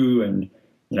true, and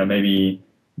maybe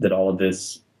that all of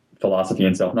this philosophy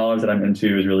and self-knowledge that I'm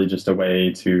into is really just a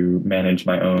way to manage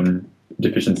my own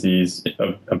deficiencies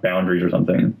of boundaries or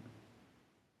something.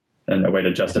 and a way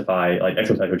to justify, like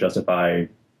exercise or justify,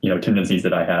 tendencies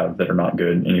that I have that are not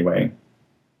good anyway.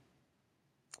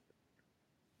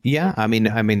 Yeah, I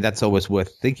mean that's always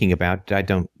worth thinking about. I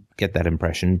don't get that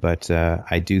impression, but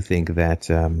I do think that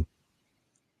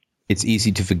it's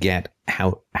easy to forget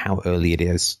how early it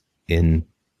is in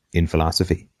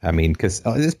philosophy. I mean, because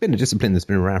it's been a discipline that's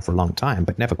been around for a long time,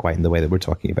 but never quite in the way that we're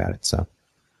talking about it.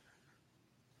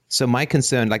 So my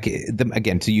concern, like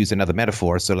again, to use another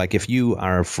metaphor, so like if you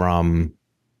are from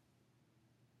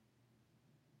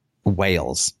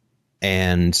Wales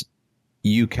and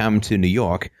you come to New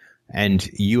York and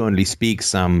you only speak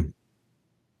some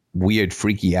weird,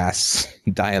 freaky ass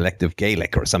dialect of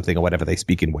Gaelic or something, or whatever they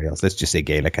speak in Wales. Let's just say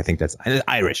Gaelic. I think that's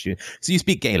Irish. So you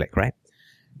speak Gaelic, right?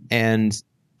 And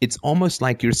it's almost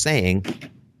like you're saying,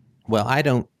 well, I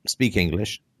don't speak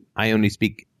English. I only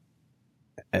speak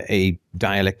a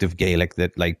dialect of Gaelic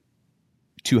that like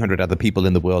 200 other people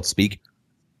in the world speak.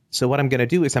 So what I'm going to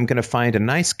do is I'm going to find a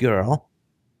nice girl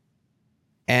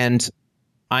and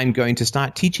I'm going to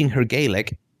start teaching her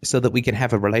Gaelic so that we can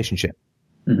have a relationship.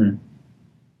 Mm-hmm.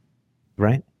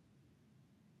 Right?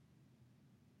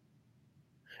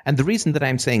 And the reason that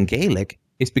I'm saying Gaelic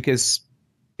is because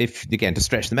if, again, to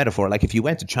stretch the metaphor, like if you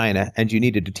went to China and you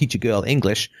needed to teach a girl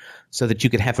English so that you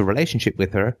could have a relationship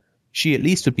with her, she at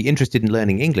least would be interested in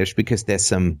learning English because there's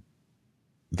some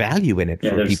value in it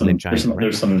for people in China.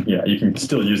 There's some, you can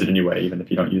still use it anyway, even if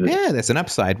you don't use it. Yeah, there's an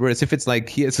upside. Whereas if it's like,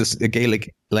 here's a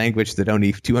Gaelic language that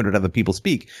only 200 other people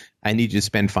speak, I need you to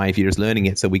spend 5 years learning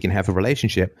it so we can have a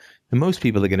relationship. And most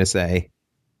people are going to say,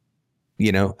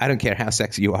 I don't care how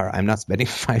sexy you are, I'm not spending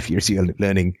 5 years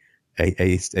learning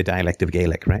a dialect of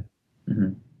Gaelic, right?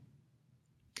 Mm-hmm.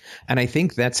 And I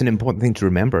think that's an important thing to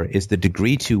remember, is the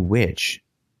degree to which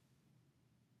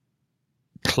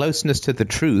closeness to the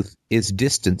truth is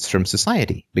distance from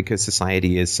society, because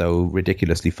society is so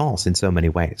ridiculously false in so many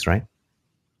ways, right?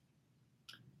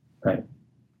 Right.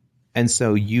 And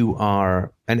so you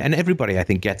are, and everybody I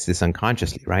think gets this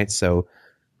unconsciously, right? So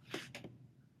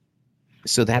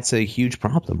that's a huge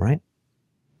problem, right?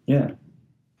 Yeah.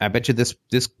 I bet you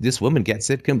this woman gets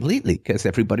it completely, because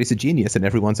everybody's a genius and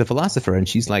everyone's a philosopher. And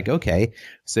she's like, okay,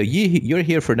 so you're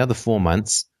here for another 4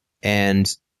 months. And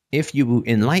if you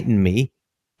enlighten me,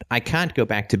 I can't go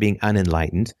back to being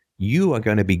unenlightened. You are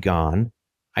going to be gone.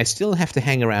 I still have to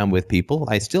hang around with people.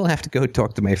 I still have to go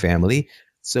talk to my family.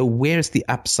 So where's the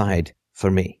upside for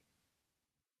me?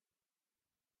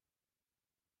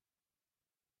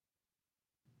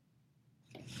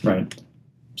 Right.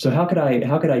 So how could I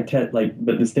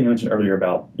but this thing I mentioned earlier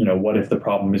about, what if the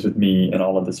problem is with me and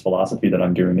all of this philosophy that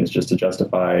I'm doing is just to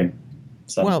justify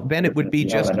some. Well, then it would be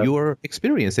just your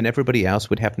experience, and everybody else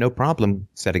would have no problem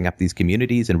setting up these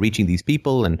communities and reaching these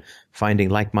people and finding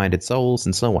like-minded souls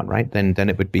and so on, right? Then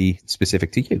it would be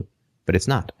specific to you, but it's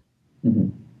not. Mm-hmm.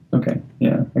 Okay.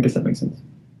 Yeah, I guess that makes sense.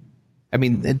 I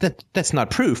mean, that's not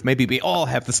proof. Maybe we all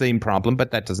have the same problem,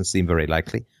 but that doesn't seem very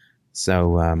likely.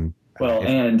 So, well,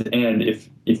 and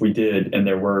if we did, and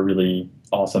there were really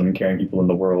awesome and caring people in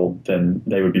the world, then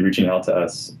they would be reaching out to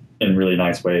us in a really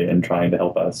nice way and trying to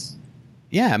help us.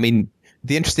 Yeah, I mean,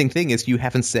 the interesting thing is you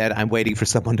haven't said, I'm waiting for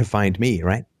someone to find me,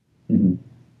 right? Mm-hmm.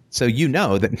 So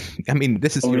that, I mean,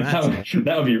 this is your answer.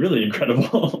 That would be really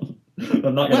incredible.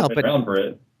 I'm not going to wait around for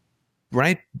it.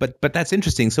 Right? But that's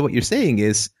interesting. So what you're saying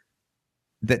is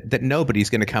that nobody's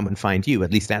going to come and find you.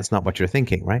 At least that's not what you're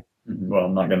thinking, right? Well,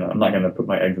 I'm not gonna put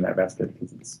my eggs in that basket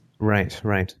because it's right.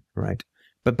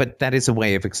 But that is a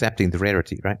way of accepting the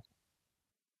rarity, right?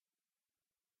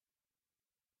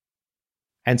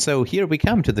 And so here we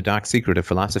come to the dark secret of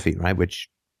philosophy, right? Which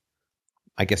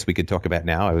I guess we could talk about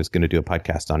now. I was going to do a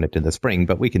podcast on it in the spring,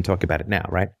 but we can talk about it now,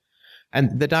 right?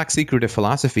 And the dark secret of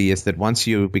philosophy is that once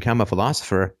you become a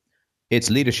philosopher, it's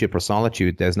leadership or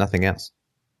solitude. There's nothing else.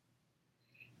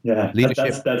 Yeah,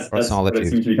 leadership that's or solitude. What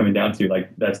it seems to be coming down to.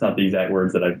 Like, that's not the exact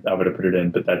words that I would have put it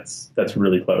in, but that's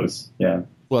really close. Yeah.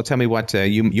 Well, tell me what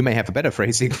you may have a better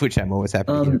phrasing, which I'm always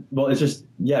happy to hear. Well, it's just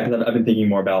because I've been thinking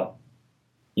more about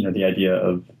the idea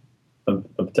of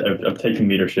taking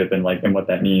leadership and what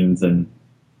that means and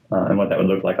what that would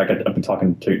look like. Like I've been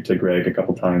talking to Greg a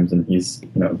couple times, and he's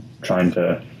trying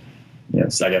to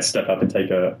I guess step up and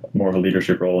take a more of a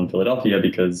leadership role in Philadelphia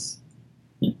because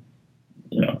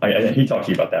he talked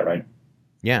to you about that, right?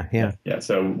 Yeah.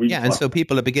 So and so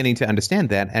people are beginning to understand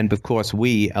that, and of course,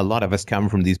 a lot of us come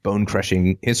from these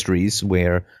bone-crushing histories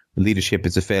where leadership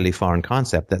is a fairly foreign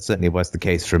concept. That certainly was the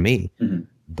case for me. Mm-hmm.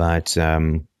 But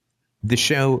the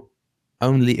show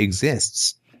only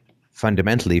exists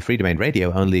fundamentally. Free Domain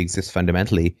Radio only exists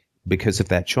fundamentally because of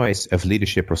that choice of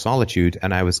leadership or solitude.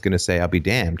 And I was going to say, I'll be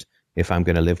damned if I'm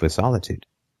going to live with solitude.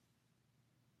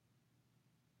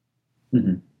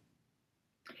 Hmm.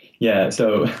 Yeah.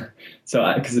 So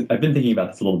because I've been thinking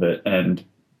about this a little bit, and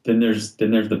then there's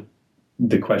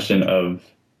the question of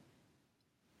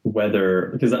whether,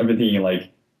 because I've been thinking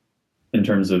like in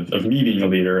terms of me being a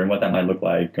leader and what that might look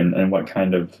like, and what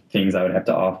kind of things I would have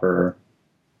to offer.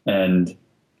 And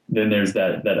then there's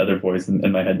that other voice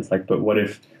in my head that's like, but what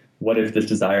if this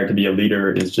desire to be a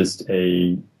leader is just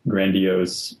a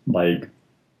grandiose like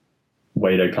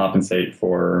way to compensate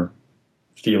for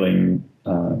feeling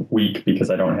weak because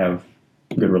I don't have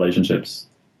good relationships?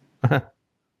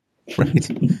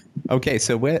 Right. Okay,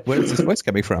 so where's this voice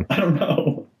coming from? I don't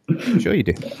know. Sure you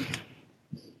do.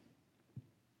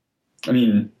 I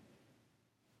mean,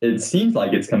 it seems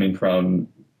like it's coming from,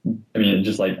 I mean,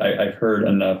 just like I've heard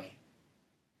enough,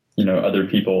 other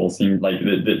people seem like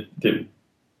that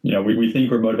we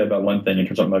think we're motivated by one thing and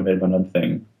turns out motivated by another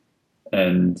thing.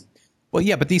 And Well,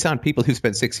 yeah, but these aren't people who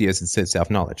spent 6 years in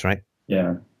self-knowledge, right?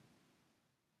 yeah.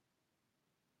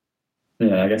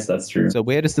 Yeah, I guess that's true. So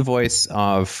where does the voice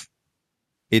of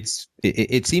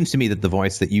it seems to me that the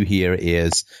voice that you hear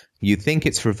is you think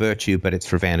it's for virtue, but it's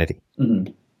for vanity.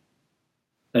 Mm-hmm.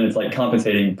 And it's like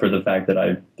compensating for the fact that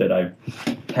I've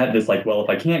had this like, well, if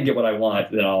I can't get what I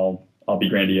want, then I'll be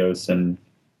grandiose and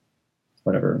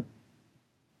whatever.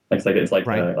 It's like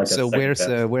Right. like So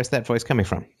where's that voice coming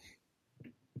from?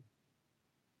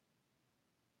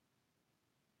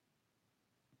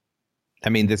 I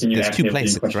mean, there's two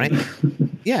places, right?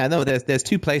 Yeah, no, there's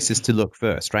two places to look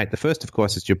first, right? The first, of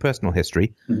course, is your personal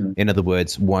history. Mm-hmm. In other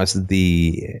words, was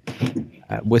there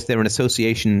an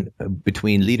association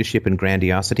between leadership and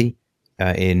grandiosity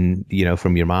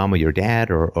from your mom or your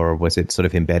dad, or was it sort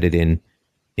of embedded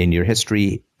in your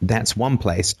history? That's one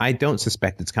place. I don't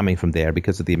suspect it's coming from there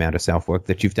because of the amount of self-work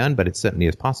that you've done, but it certainly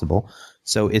is possible.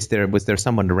 So was there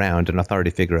someone around, an authority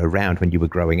figure around when you were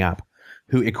growing up,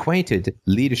 who equated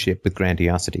leadership with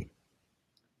grandiosity?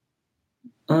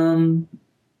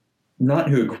 Not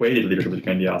who equated leadership with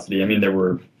grandiosity. I mean, there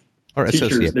were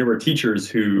teachers. There were teachers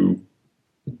who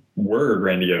were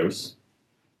grandiose.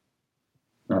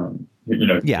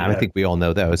 Yeah, I think we all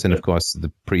know those, and of course, the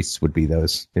priests would be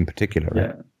those in particular,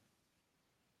 right?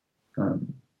 Yeah.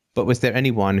 But was there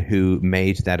anyone who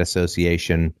made that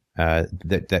association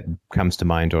that comes to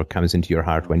mind or comes into your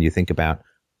heart when you think about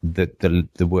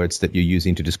the words that you're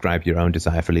using to describe your own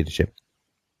desire for leadership?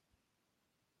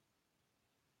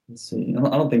 Let's see. I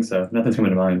don't think so. Nothing's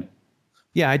coming to mind.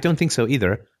 Yeah, I don't think so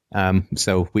either.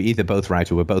 So we're either both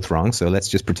right or we're both wrong. So let's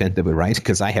just pretend that we're right,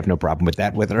 because I have no problem with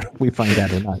that, whether we find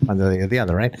that or not, one or the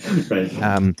other, right?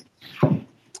 Right.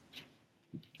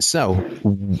 So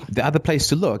the other place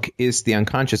to look is the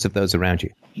unconscious of those around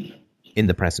you in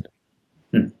the present.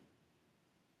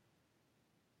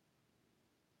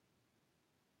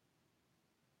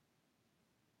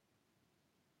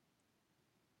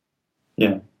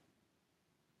 Yeah.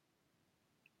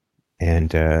 And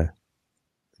does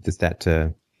that?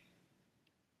 I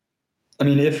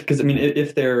mean, if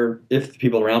the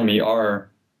people around me are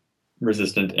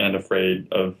resistant and afraid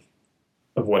of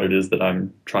what it is that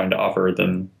I'm trying to offer,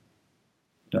 then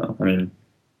I mean,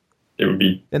 it would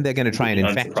be. Then they're going to try and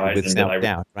infect you with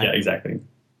self-doubt, right? Yeah, exactly.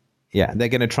 Yeah, they're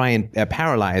going to try and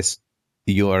paralyze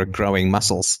your growing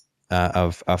muscles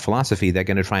of philosophy. They're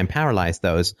going to try and paralyze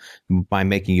those by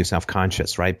making you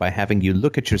self-conscious, right? By having you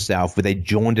look at yourself with a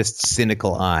jaundiced,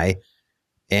 cynical eye,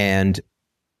 and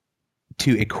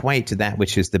to equate that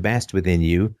which is the best within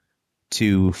you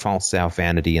to false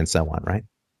self-vanity and so on, right?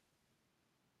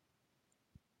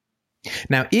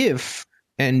 Now,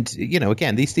 and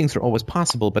again, these things are always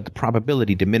possible, but the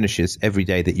probability diminishes every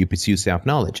day that you pursue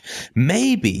self-knowledge.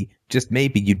 Maybe, just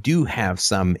maybe, you do have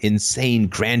some insane,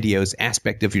 grandiose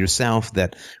aspect of yourself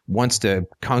that wants to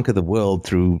conquer the world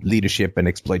through leadership and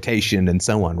exploitation and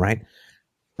so on, right?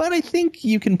 But I think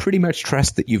you can pretty much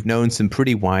trust that you've known some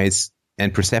pretty wise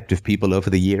and perceptive people over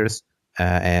the years.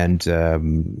 And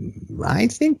I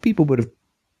think people would have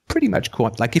pretty much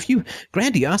caught, like,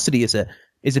 grandiosity is a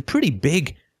pretty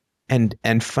big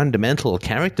and fundamental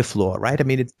character flaw, right? I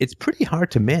mean, it's pretty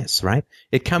hard to miss, right?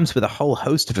 It comes with a whole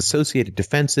host of associated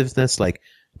defenses like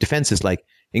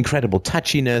incredible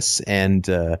touchiness and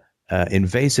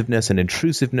invasiveness and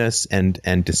intrusiveness and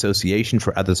dissociation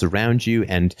for others around you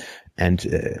and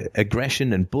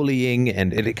aggression and bullying,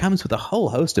 and it comes with a whole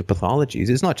host of pathologies.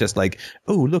 It's not just like,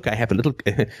 oh, look, I have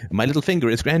my little finger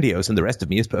is grandiose and the rest of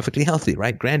me is perfectly healthy,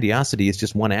 right? Grandiosity is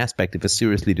just one aspect of a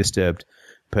seriously disturbed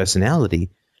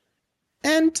personality.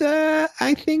 And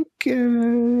I think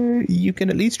you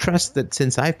can at least trust that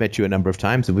since I've met you a number of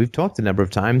times and we've talked a number of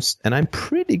times, and I'm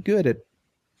pretty good at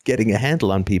getting a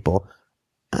handle on people,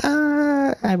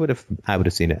 I would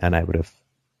have seen it, and I would have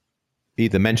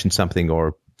either mention something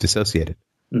or dissociate it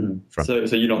from.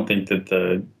 So you don't think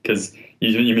that because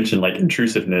you mentioned like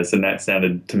intrusiveness, and that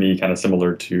sounded to me kind of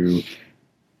similar to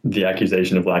the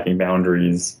accusation of lacking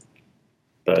boundaries.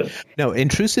 But no,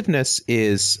 intrusiveness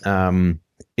is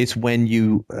it's when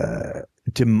you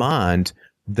demand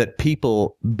that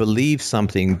people believe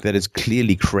something that is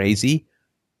clearly crazy,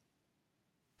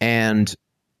 and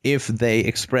if they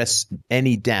express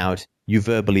any doubt, you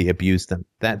verbally abuse them.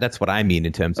 That's what I mean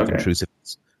in terms of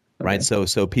intrusiveness, right?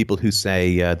 So people who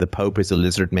say the Pope is a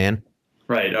lizard man.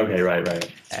 Right. Okay.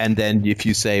 Right. And then if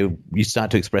you say you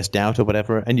start to express doubt or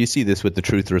whatever, and you see this with the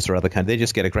truthers or other kind, they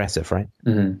just get aggressive, right?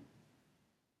 Mm-hmm.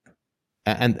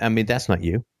 And I mean, that's not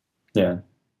you. Yeah.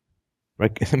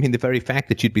 Right. I mean, the very fact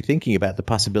that you'd be thinking about the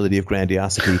possibility of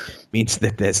grandiosity means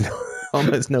that there's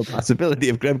almost no possibility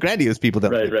of grandiose people.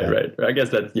 Don't Right. I guess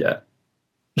that's, yeah.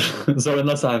 So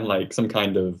unless I'm like some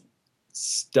kind of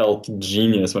stealth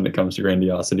genius when it comes to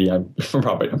grandiosity, I'm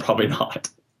probably not.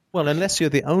 Well, unless you're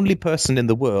the only person in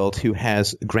the world who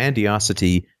has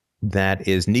grandiosity that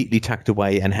is neatly tucked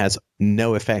away and has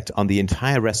no effect on the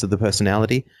entire rest of the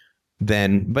personality,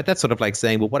 then, but that's sort of like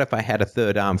saying, well, what if I had a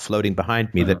third arm floating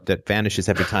behind me that vanishes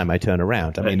every time I turn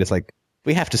around? I mean, it's like,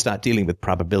 we have to start dealing with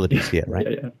probabilities here,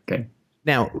 right? Yeah. Okay.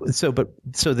 Now, so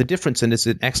the difference, and it's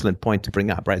an excellent point to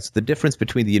bring up, right? So the difference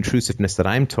between the intrusiveness that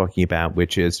I'm talking about,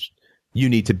 which is you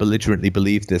need to belligerently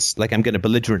believe this, like I'm going to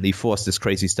belligerently force this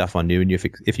crazy stuff on you, and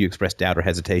if you express doubt or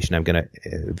hesitation, I'm going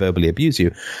to verbally abuse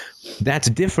you. That's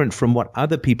different from what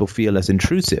other people feel as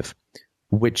intrusive,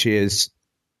 which is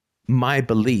my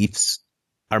beliefs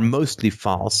are mostly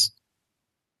false.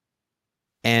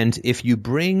 And if you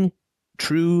bring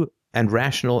true and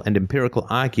rational and empirical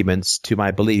arguments to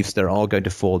my beliefs, they're all going to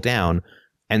fall down.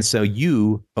 And so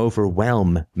you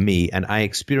overwhelm me, and I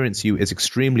experience you as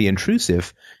extremely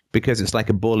intrusive because it's like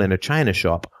a bull in a china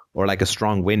shop, or like a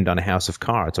strong wind on a house of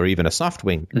cards, or even a soft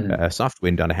wind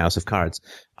on a house of cards.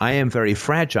 I am very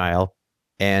fragile,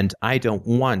 and I don't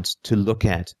want to look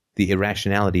at the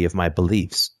irrationality of my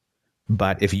beliefs.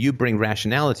 But if you bring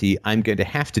rationality, I'm going to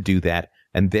have to do that,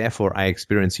 and therefore I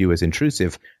experience you as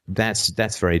intrusive.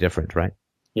 That's very different, right?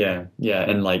 Yeah,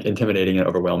 and like intimidating and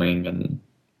overwhelming and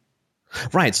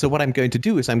right. So what I'm going to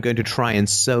do is I'm going to try and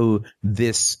sow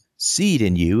this seed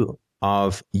in you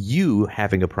of you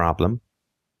having a problem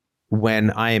when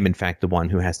I am in fact the one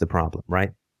who has the problem,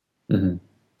 right? Mm-hmm.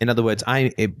 In other words,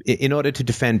 in order to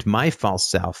defend my false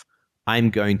self,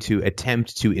 I'm going to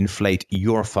attempt to inflate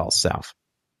your false self.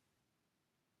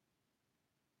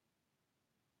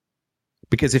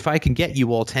 Because if I can get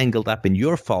you all tangled up in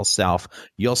your false self,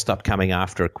 you'll stop coming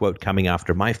after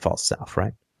my false self,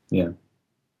 right? Yeah.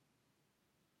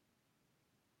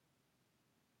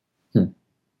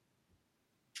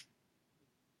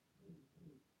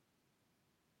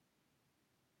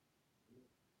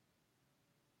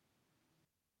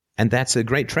 And that's a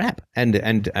great trap.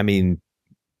 And I mean,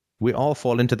 we all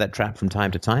fall into that trap from time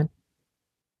to time.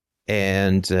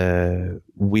 And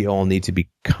we all need to be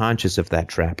conscious of that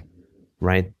trap,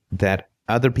 right? That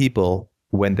other people,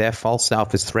 when their false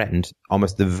self is threatened,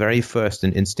 almost the very first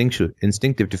and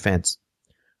instinctive defense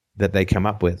that they come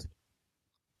up with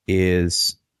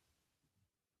is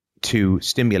to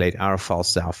stimulate our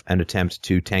false self and attempt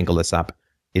to tangle us up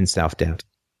in self-doubt.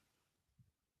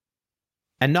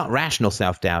 And not rational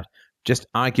self-doubt, just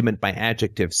argument by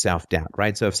adjective self-doubt,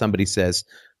 right? So if somebody says,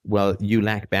 well, you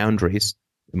lack boundaries,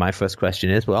 my first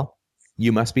question is, well,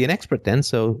 you must be an expert then,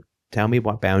 so tell me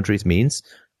what boundaries means,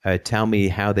 tell me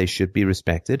how they should be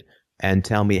respected, and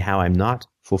tell me how I'm not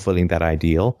fulfilling that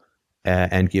ideal,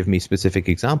 and give me specific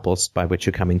examples by which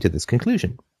you're coming to this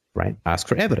conclusion, right? Ask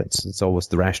for evidence. It's always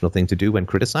the rational thing to do when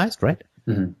criticized, right?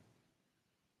 Mm-hmm.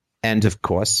 And of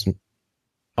course,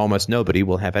 almost nobody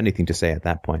will have anything to say at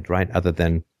that point, right? Other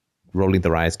than rolling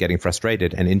their eyes, getting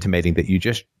frustrated, and intimating that you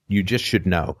just should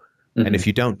know. Mm-hmm. And if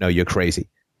you don't know, you're crazy.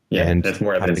 Yeah, and that's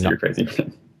more evidence you're crazy.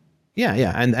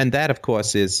 Yeah. And that, of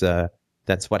course, is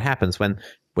that's what happens when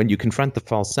you confront the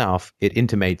false self. It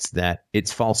intimates that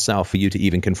it's false self for you to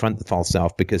even confront the false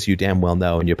self, because you damn well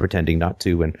know and you're pretending not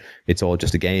to, and it's all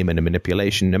just a game and a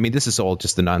manipulation. I mean, this is all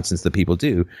just the nonsense that people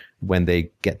do when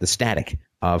they get the static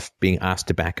of being asked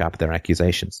to back up their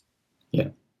accusations. Yeah.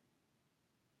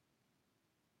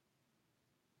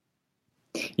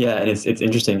 Yeah, and it's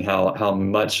interesting how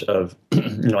much of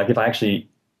like if I actually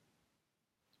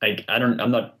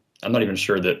I'm not even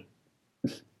sure that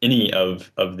any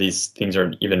of these things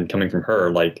are even coming from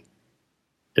her. Like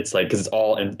it's like, because it's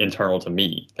all internal to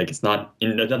me. Like it's not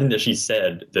there's nothing that she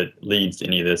said that leads to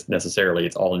any of this necessarily.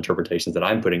 It's all interpretations that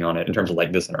I'm putting on it in terms of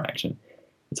like this interaction.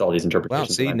 It's all these Well,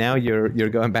 interpretations. see, now you're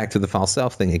going back to the false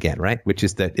self thing again, right? Which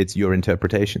is that it's your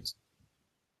interpretations.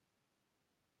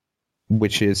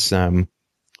 Which is,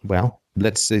 well,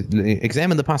 let's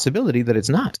examine the possibility that it's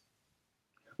not.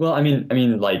 Well, I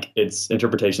mean, like it's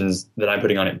interpretations that I'm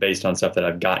putting on it based on stuff that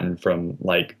I've gotten from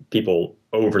like people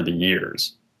over the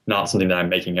years, not something that I'm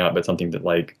making up, but something that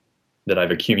like that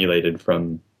I've accumulated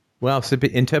from. Well, so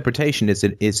interpretation is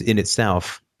in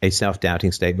itself a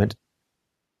self-doubting statement.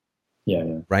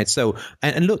 Yeah. Right. So,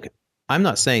 and look, I'm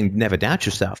not saying never doubt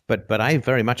yourself, but I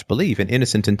very much believe in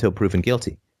innocent until proven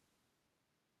guilty.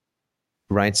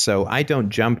 Right. So I don't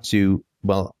jump to,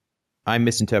 well, I'm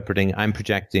misinterpreting, I'm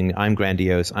projecting, I'm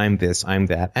grandiose, I'm this, I'm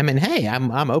that. I mean, hey,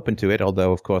 I'm open to it,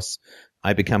 although of course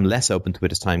I become less open to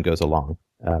it as time goes along,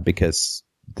 because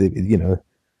the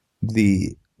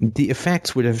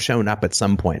effects would have shown up at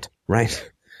some point,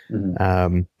 right?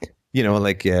 Mm-hmm.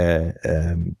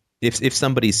 If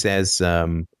somebody says,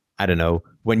 I don't know,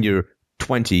 when you're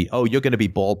 20, oh, you're going to be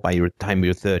bald by your time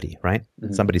you're 30, right?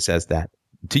 Mm-hmm. Somebody says that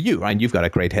to you, right? And you've got a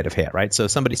great head of hair, right? So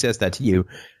somebody says that to you.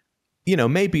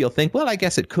 Maybe you'll think, well, I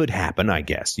guess it could happen, I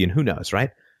guess. Who knows, right?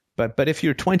 But if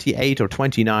you're 28 or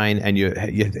 29 and your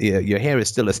hair is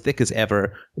still as thick as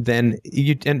ever, then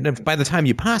and by the time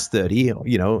you pass 30,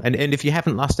 and if you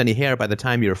haven't lost any hair by the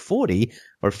time you're 40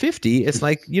 or 50, it's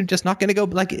like you're just not going to go,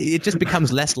 like it just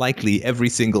becomes less likely every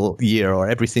single year or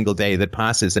every single day that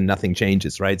passes and nothing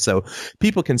changes, right? So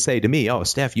people can say to me, oh,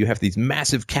 Steph, you have these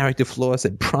massive character flaws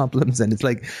and problems. And it's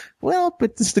like, well,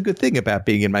 but this is the good thing about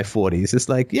being in my 40s. It's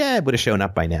like, yeah, it would have shown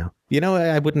up by now.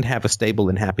 I wouldn't have a stable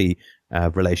and happy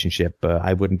relationship.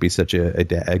 I wouldn't be such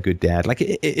a good dad. Like,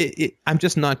 I'm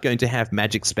just not going to have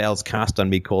magic spells cast on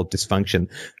me called dysfunction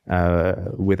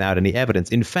without any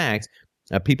evidence. In fact,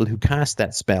 people who cast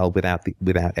that spell without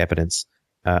evidence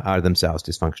are themselves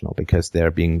dysfunctional because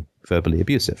they're being verbally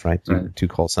abusive, right? Right. To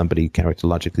call somebody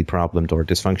characterologically problemed or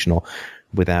dysfunctional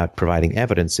without providing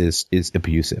evidence is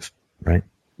abusive, right?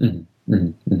 Mm-hmm.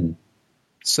 Mm-hmm.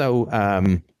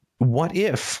 So what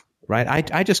if,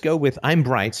 right? I just go with I'm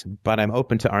right, but I'm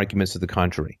open to arguments to the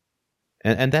contrary.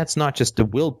 And that's not just a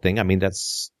willed thing. I mean,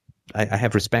 I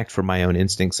have respect for my own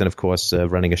instincts. And of course,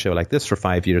 running a show like this for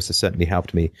 5 years has certainly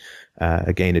helped me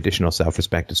gain additional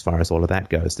self-respect as far as all of that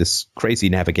goes. This crazy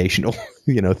navigational,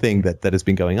 thing that has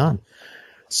been going on.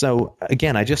 So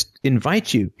again, I just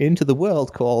invite you into the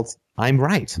world called I'm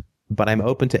right, but I'm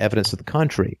open to evidence to the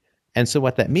contrary. And so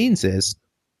what that means is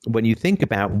when you think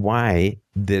about why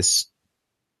this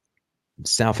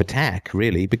self-attack,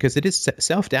 really, because it is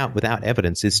self-doubt without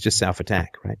evidence is just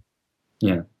self-attack, right?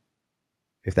 Yeah.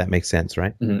 If that makes sense,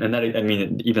 right? Mm-hmm. And that, I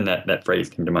mean, even that phrase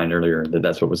came to mind earlier,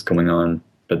 that's what was going on,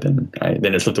 but then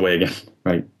it slipped away again,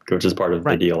 right? Which is part of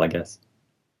the deal, I guess.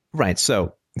 Right.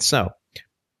 So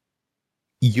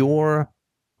your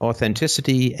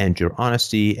authenticity and your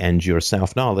honesty and your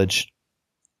self-knowledge,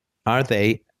 are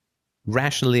they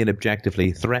rationally and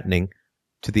objectively threatening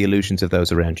to the illusions of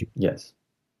those around you? Yes.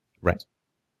 Right.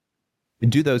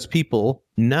 Do those people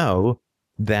know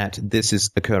that this is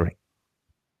occurring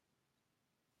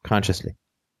consciously?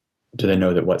 Do they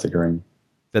know that what's occurring?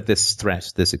 That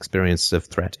this experience of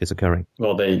threat is occurring?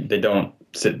 Well, they don't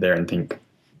sit there and think,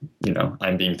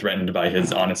 I'm being threatened by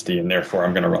his honesty and therefore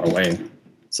I'm going to run away.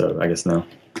 So I guess no.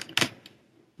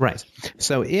 Right.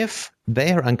 So if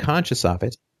they are unconscious of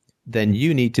it, then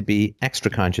you need to be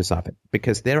extra conscious of it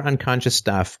because their unconscious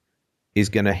stuff is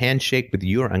going to handshake with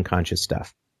your unconscious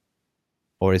stuff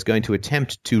or is going to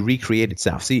attempt to recreate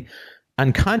itself. See,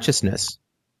 unconsciousness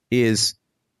is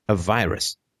a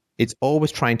virus. It's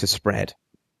always trying to spread.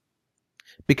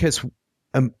 Because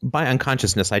by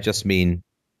unconsciousness, I just mean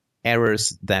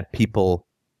errors that people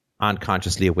aren't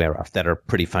consciously aware of that are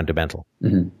pretty fundamental.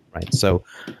 Mm-hmm. Right? So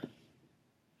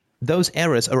those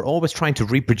errors are always trying to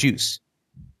reproduce.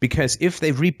 Because if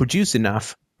they reproduce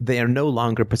enough, they are no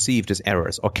longer perceived as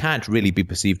errors or can't really be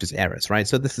perceived as errors, right?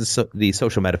 So this is the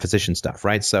social metaphysician stuff,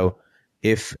 right? So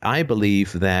if I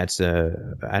believe that,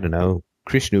 I don't know,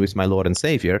 Krishna is my Lord and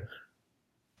Savior,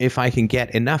 if I can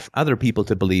get enough other people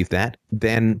to believe that,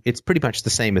 then it's pretty much the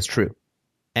same as true.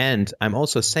 And I'm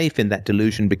also safe in that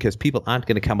delusion because people aren't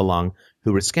going to come along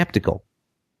who are skeptical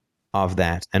of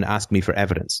that and ask me for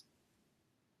evidence.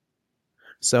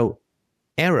 So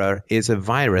error is a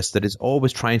virus that is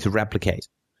always trying to replicate,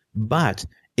 but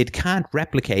it can't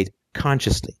replicate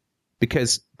consciously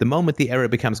because the moment the error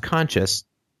becomes conscious,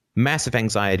 massive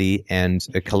anxiety and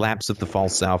a collapse of the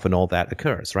false self and all that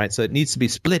occurs, right? So it needs to be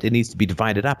split. It needs to be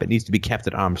divided up. It needs to be kept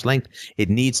at arm's length. It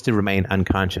needs to remain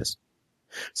unconscious.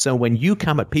 So when you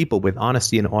come at people with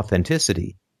honesty and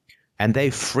authenticity and they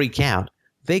freak out,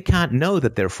 they can't know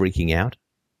that they're freaking out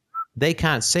they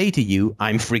can't say to you,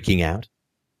 I'm freaking out.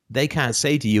 They can't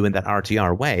say to you in that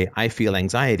RTR way, I feel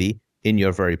anxiety in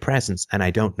your very presence, and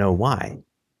I don't know why.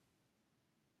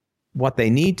 What they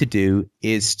need to do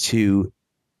is to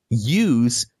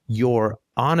use your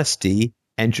honesty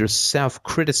and your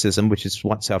self-criticism, which is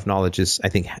what self-knowledge is, I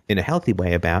think, in a healthy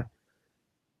way about,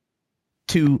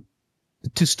 to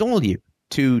stall you,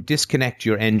 to disconnect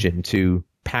your engine, to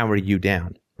power you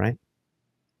down, right?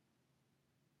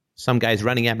 Some guy's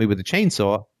running at me with a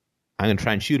chainsaw, I'm going to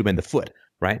try and shoot him in the foot,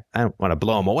 right? I don't want to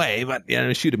blow him away, but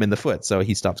shoot him in the foot. So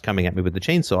he stops coming at me with the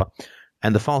chainsaw.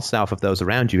 And the false self of those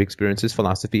around you experiences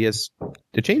philosophy as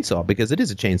the chainsaw, because it is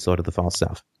a chainsaw to the false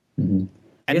self. Mm-hmm.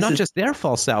 And not just their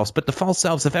false selves, but the false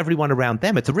selves of everyone around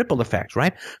them. It's a ripple effect,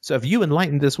 right? So if you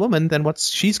enlighten this woman, then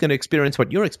she's going to experience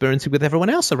what you're experiencing with everyone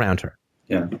else around her.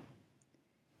 Yeah.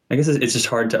 I guess it's just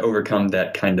hard to overcome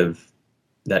that kind of,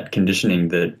 that conditioning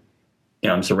that,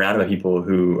 I'm surrounded by people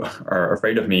who are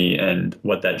afraid of me, and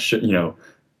what that should,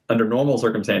 under normal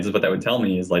circumstances, what that would tell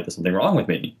me is like, there's something wrong with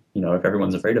me. If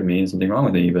everyone's afraid of me, there's something wrong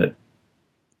with me. But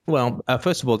well,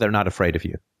 first of all, they're not afraid of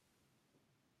you.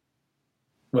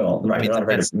 Well, right, they're not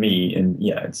afraid of me,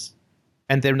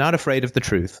 and they're not afraid of the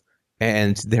truth,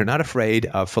 and they're not afraid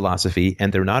of philosophy,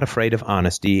 and they're not afraid of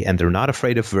honesty, and they're not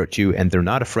afraid of virtue, and they're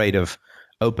not afraid of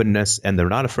openness, and they're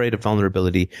not afraid of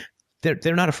vulnerability.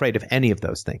 They're not afraid of any of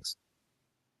those things.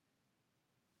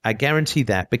 I guarantee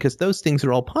that, because those things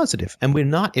are all positive, and we're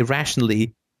not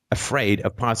irrationally afraid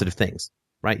of positive things,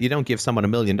 right? You don't give someone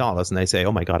 $1 million and they say,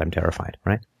 oh my God, I'm terrified,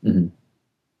 right? Mm-hmm.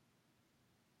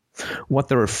 What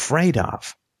they're afraid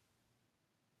of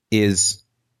is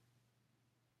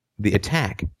the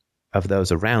attack of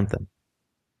those around them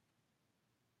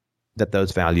that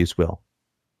those values will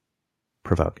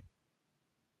provoke.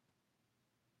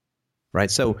 Right?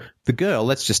 So the girl,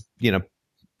 let's just,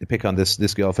 pick on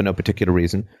this girl for no particular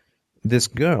reason. This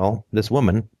girl, this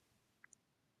woman,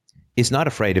 is not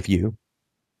afraid of you,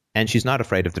 and she's not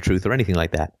afraid of the truth or anything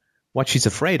like that. What she's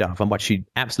afraid of, and what she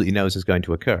absolutely knows is going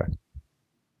to occur,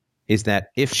 is that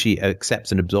if she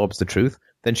accepts and absorbs the truth,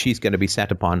 then she's going to be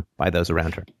set upon by those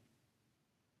around her.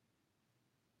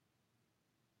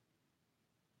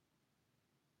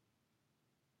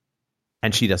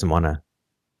 And she doesn't want to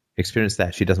experience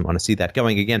that. She doesn't want to see that.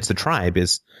 Going against the tribe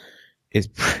is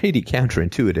pretty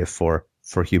counterintuitive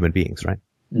for human beings, right?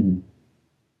 Mm-hmm.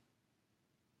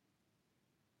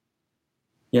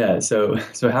 Yeah. So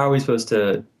how are we supposed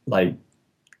to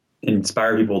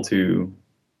inspire people to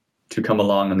come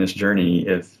along on this journey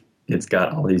if it's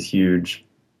got all these huge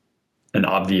and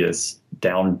obvious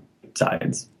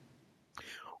downsides?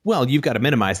 Well, you've got to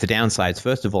minimize the downsides,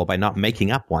 first of all, by not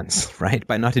making up ones, right?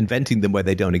 By not inventing them where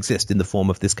they don't exist in the form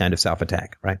of this kind of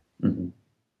self-attack, right? Mm-hmm.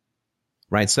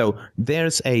 Right. So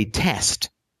there's a test,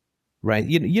 right?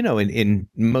 In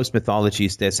most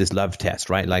mythologies, there's this love test,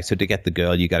 right? Like, so to get the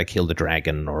girl, you got to kill the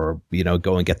dragon, or,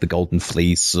 go and get the golden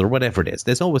fleece, or whatever it is.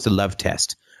 There's always a love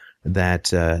test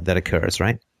that occurs,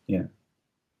 right? Yeah.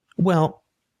 Well,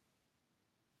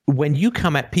 when you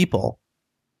come at people,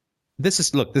 this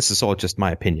is all just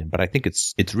my opinion, but I think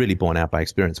it's really borne out by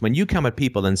experience. When you come at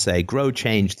people and say, grow,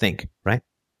 change, think, right?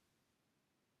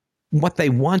 What they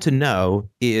want to know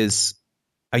is,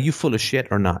 are you full of shit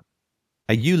or not?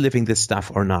 Are you living this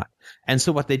stuff or not? And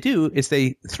so what they do is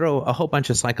they throw a whole bunch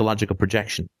of psychological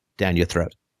projection down your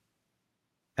throat,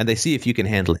 and they see if you can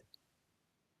handle it.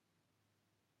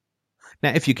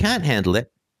 Now, if you can't handle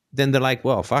it, then they're like,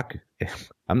 well, fuck,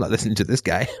 I'm not listening to this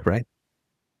guy, right?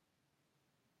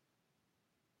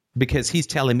 Because he's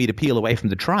telling me to peel away from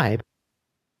the tribe,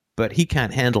 but he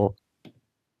can't handle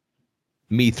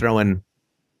me throwing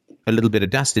a little bit of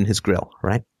dust in his grill,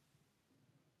 right?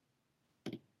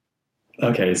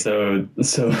 Okay, so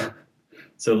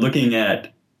looking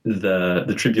at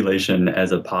the tribulation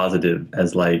as a positive,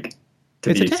 as like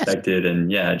to be expected,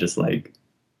 and just like,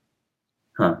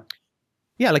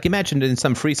 Yeah, like imagine in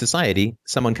some free society,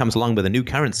 someone comes along with a new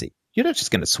currency. You're not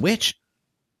just going to switch.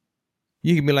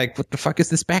 You can be like, what the fuck is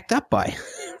this backed up by?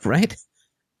 Right?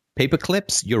 Paper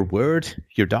clips, your word,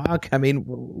 your dog. I mean,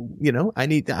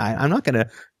 I'm not going to,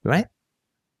 right?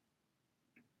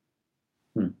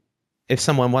 If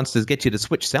someone wants to get you to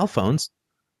switch cell phones,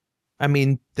 I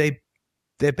mean, there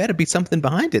better be something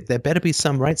behind it. There better be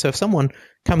some, right? So if someone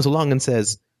comes along and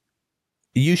says,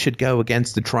 you should go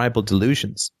against the tribal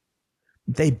delusions,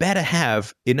 they better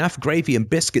have enough gravy and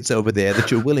biscuits over there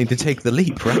that you're willing to take the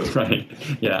leap, right?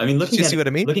 Right. Yeah. I mean, see what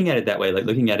I mean? Looking at it that way, like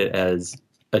looking at it as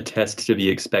a test to be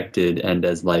expected, and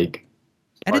as like,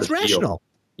 and it's rational.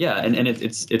 Yeah. And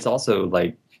it's also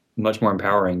like much more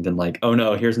empowering than like, oh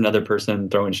no, here's another person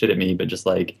throwing shit at me, but just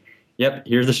like, yep,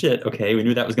 here's the shit. Okay, we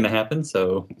knew that was going to happen,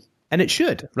 so. And it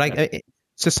should. Right?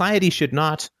 Society should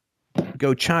not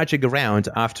go charging around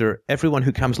after everyone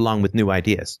who comes along with new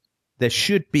ideas. There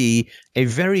should be a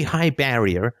very high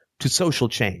barrier to social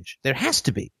change. There has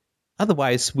to be.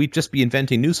 Otherwise, we'd just be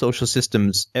inventing new social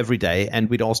systems every day and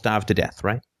we'd all starve to death,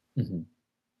 right? Mm-hmm.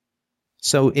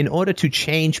 So in order to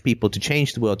change people, to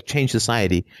change the world, to change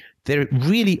society, there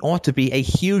really ought to be a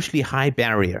hugely high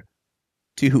barrier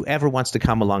to whoever wants to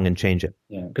come along and change it.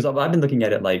 Yeah, because I've been looking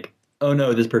at it like, oh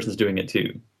no, this person's doing it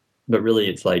too. But really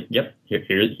it's like, yep,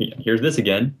 here's this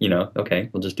again, okay,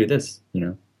 we'll just do this,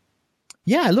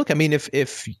 Yeah, look, I mean,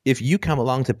 if you come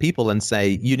along to people and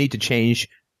say you need to change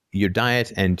your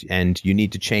diet and you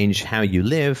need to change how you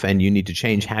live and you need to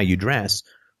change how you dress,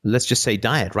 let's just say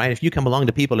diet, right? If you come along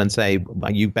to people and say,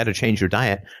 well, you better change your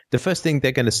diet, the first thing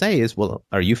they're going to say is, well,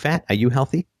 are you fat? Are you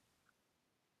healthy?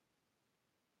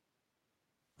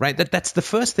 Right? That's the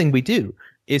first thing we do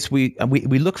is we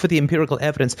look for the empirical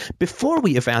evidence before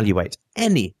we evaluate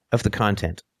any of the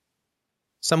content.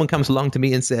 Someone comes along to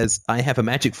me and says, I have a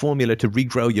magic formula to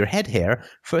regrow your head hair.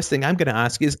 First thing I'm going to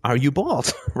ask is, are you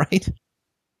bald? Right?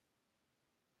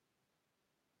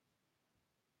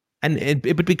 And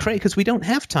it would be great because we don't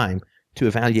have time to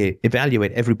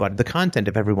evaluate everybody, the content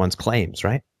of everyone's claims,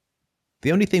 right?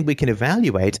 The only thing we can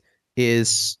evaluate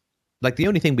is, like, the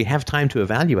only thing we have time to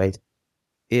evaluate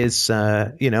is,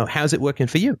 how's it working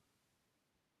for you?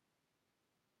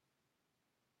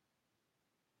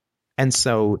 And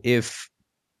so if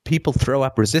people throw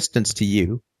up resistance to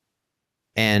you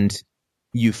and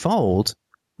you fold,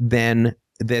 then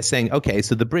they're saying, okay,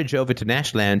 so the bridge over to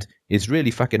Nashland is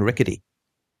really fucking rickety.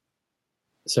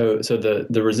 So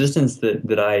the resistance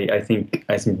that I think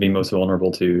I seem to be most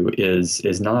vulnerable to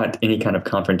is not any kind of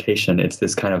confrontation. It's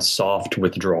this kind of soft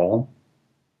withdrawal.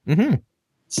 Mm-hmm.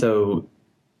 So,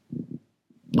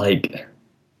 like,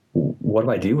 what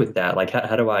do I do with that? Like,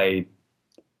 how do I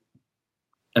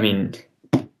mean,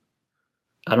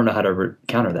 I don't know how to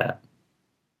counter that.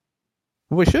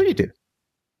 Well, sure you do.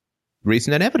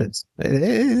 Reason and evidence.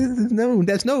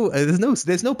 There's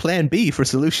no plan B for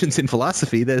solutions in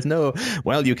philosophy. There's no,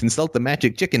 well, you consult the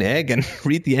magic chicken egg and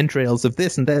read the entrails of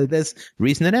this, and there's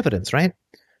reason and evidence, right?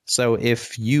 So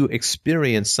if you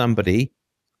experience somebody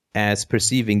as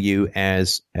perceiving you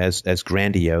as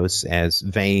grandiose, as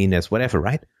vain, as whatever,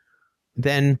 right?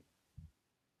 Then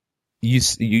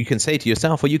you can say to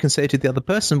yourself, or you can say to the other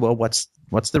person, well, what's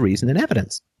the reason and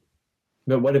evidence?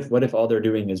 But what if all they're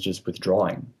doing is just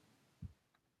withdrawing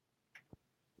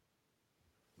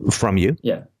from you?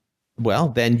 Yeah. Well,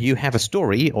 then you have a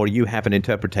story or you have an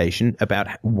interpretation about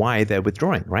why they're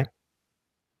withdrawing, right?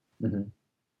 Mm-hmm.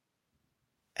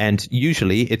 And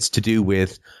usually it's to do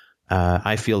with,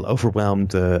 I feel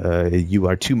overwhelmed, you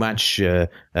are too much,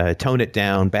 tone it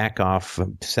down, back off,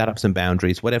 set up some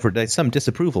boundaries, whatever. There's some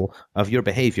disapproval of your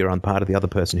behavior on part of the other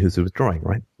person who's withdrawing,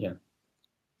 right? Yeah.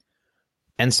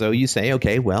 And so you say,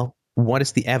 okay, well, what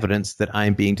is the evidence that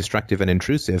I'm being destructive and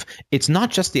intrusive? It's not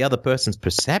just the other person's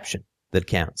perception that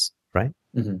counts, right?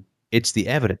 Mm-hmm. It's the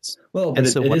evidence. Well, but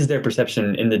it is their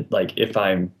perception in the, like, if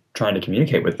I'm trying to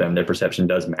communicate with them, their perception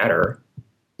does matter.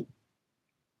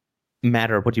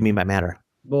 Matter? What do you mean by matter?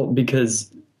 Well,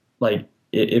 because, like,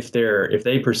 if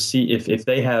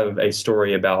they have a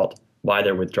story about why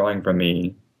they're withdrawing from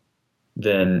me,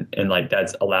 then, and like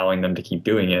that's allowing them to keep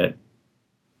doing it,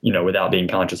 without being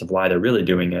conscious of why they're really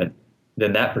doing it,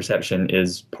 then that perception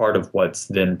is part of what's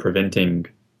then preventing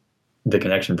the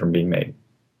connection from being made.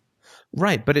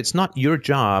 Right, but it's not your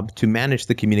job to manage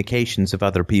the communications of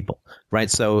other people, right?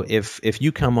 So if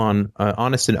you come on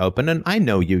honest and open, and I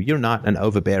know you're not an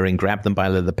overbearing, grab them by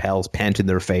the lapels, pant in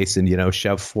their face, and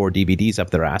shove 4 DVDs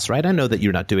up their ass, right? I know that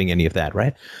you're not doing any of that,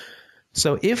 right?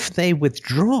 So if they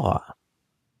withdraw,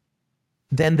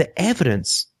 then the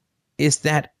evidence is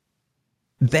that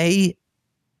they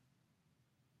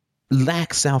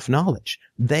lack self-knowledge.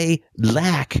 They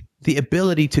lack the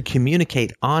ability to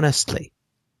communicate honestly.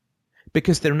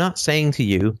 Because they're not saying to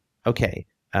you, okay,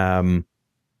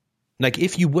 like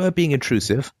if you were being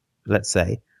intrusive, let's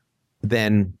say,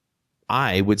 then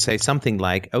I would say something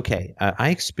like, okay, I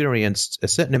experienced a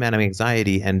certain amount of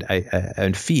anxiety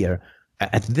and fear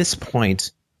at this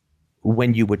point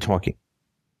when you were talking.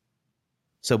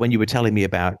 So when you were telling me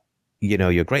about,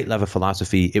 your great love of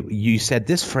philosophy, you said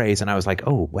this phrase and I was like,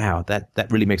 oh, wow, that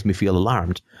really makes me feel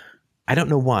alarmed. I don't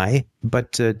know why,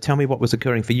 but tell me what was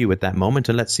occurring for you at that moment,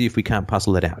 and let's see if we can't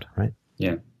puzzle it out, right?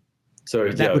 Yeah. So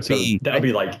that would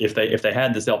be like if they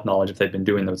had the self-knowledge, if they've been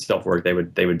doing the self-work, they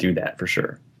would do that for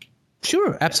sure.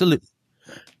 Sure, absolutely.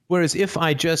 Whereas if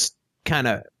I just kind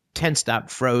of tensed up,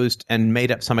 froze, and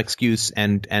made up some excuse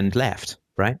and left,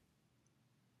 right?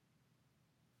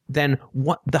 Then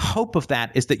what the hope of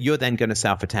that is that you're then going to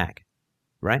self-attack,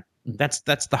 right? That's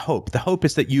the hope. The hope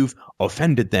is that you've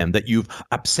offended them, that you've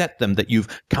upset them, that you've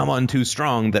come on too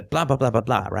strong, that blah, blah, blah, blah,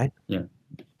 blah, right? Yeah.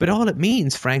 But all it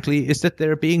means, frankly, is that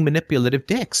they're being manipulative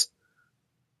dicks.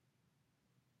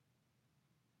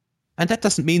 And that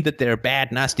doesn't mean that they're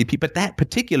bad, nasty people, but that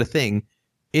particular thing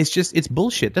is just, it's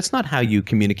bullshit. That's not how you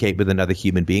communicate with another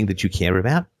human being that you care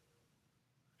about.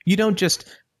 You don't just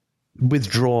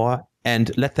withdraw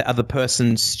and let the other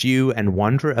person stew and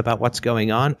wonder about what's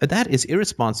going on. That is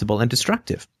irresponsible and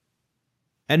destructive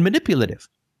and manipulative.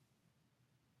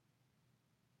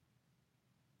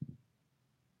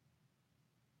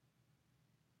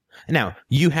 Now,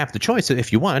 you have the choice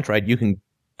if you want, right? You can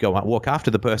go out, walk after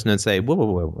the person and say,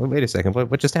 whoa, wait a second,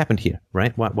 what just happened here,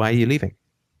 right? Why are you leaving?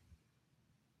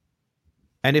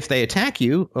 And if they attack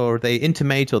you or they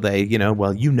intimate or they,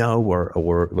 or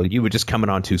you were just coming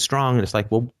on too strong, and it's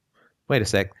like, well, wait a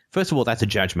sec. First of all, that's a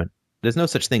judgment. There's no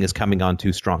such thing as coming on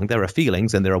too strong. There are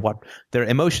feelings and there are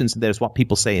emotions and there's what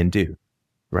people say and do,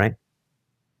 right?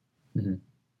 Mm-hmm.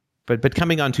 But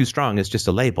coming on too strong is just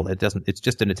a label. It's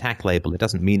just an attack label. It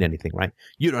doesn't mean anything, right?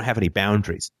 You don't have any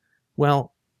boundaries.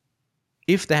 Well,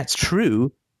 if that's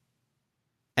true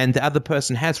and the other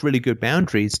person has really good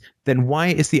boundaries, then why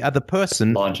is the other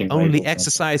person only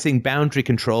exercising boundary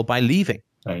control by leaving?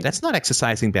 Right. That's not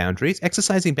exercising boundaries.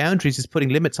 Exercising boundaries is putting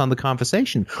limits on the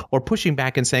conversation or pushing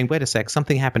back and saying, wait a sec,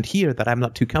 something happened here that I'm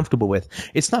not too comfortable with.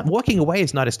 It's not walking away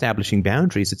is not establishing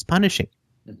boundaries. It's punishing.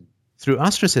 Mm-hmm. Through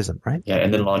ostracism, right? Yeah,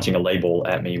 and then launching a label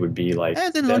at me would be like...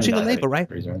 And then launching a label, right?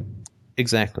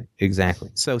 Exactly.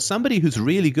 So somebody who's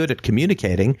really good at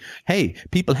communicating, hey,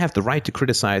 people have the right to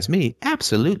criticize me.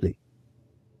 Absolutely.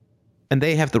 And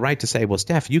they have the right to say, well,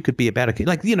 Steph, you could be a better...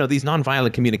 Like, these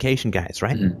nonviolent communication guys,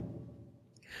 right? Mm-hmm.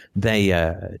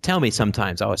 They tell me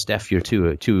sometimes, oh, Steph, you're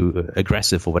too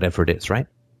aggressive or whatever it is, right?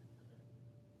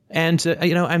 And,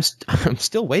 I'm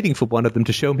still waiting for one of them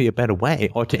to show me a better way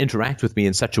or to interact with me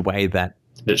in such a way that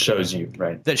shows you,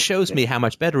 right? That shows me how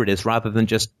much better it is rather than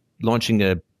just launching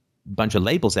a bunch of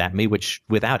labels at me, which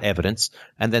without evidence,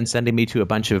 and then sending me to a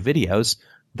bunch of videos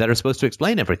that are supposed to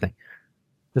explain everything.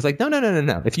 It's like, no.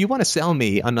 If you want to sell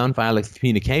me on nonviolent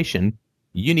communication,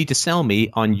 you need to sell me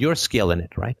on your skill in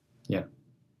it, right? Yeah.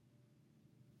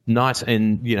 Not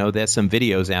in, there's some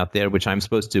videos out there which I'm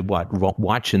supposed to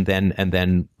watch and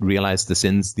then realize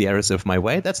the errors of my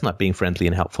way. That's not being friendly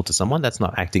and helpful to someone. That's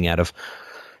not acting out of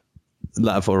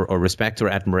love or respect or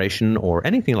admiration or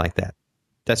anything like that.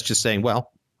 That's just saying,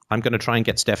 well, I'm going to try and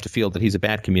get Steph to feel that he's a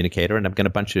bad communicator, and I'm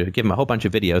going to give him a whole bunch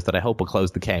of videos that I hope will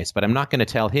close the case. But I'm not going to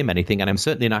tell him anything, and I'm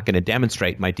certainly not going to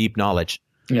demonstrate my deep knowledge.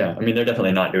 Yeah, they're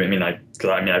definitely not doing. I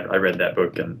read that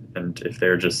book, and if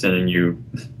they're just sending you.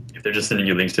 If they're just sending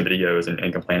you links to videos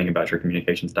and complaining about your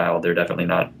communication style, they're definitely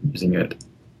not using it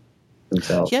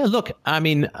themselves. Yeah, look,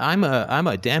 I'm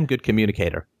a damn good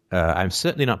communicator. I'm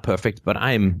certainly not perfect, but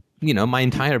I'm, my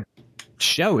entire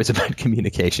show is about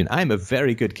communication. I'm a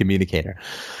very good communicator.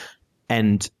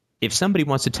 And if somebody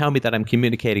wants to tell me that I'm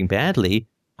communicating badly,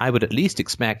 I would at least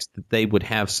expect that they would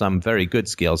have some very good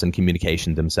skills in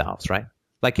communication themselves, right?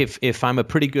 Like if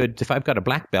I've got a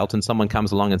black belt and someone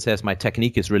comes along and says my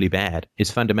technique is really bad, is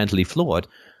fundamentally flawed,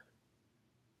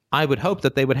 I would hope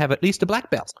that they would have at least a black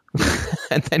belt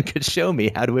and then could show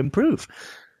me how to improve.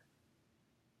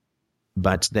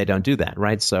 But they don't do that,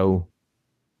 right? So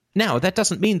now that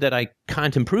doesn't mean that I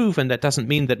can't improve, and that doesn't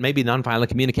mean that maybe nonviolent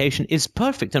communication is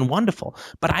perfect and wonderful,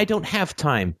 but I don't have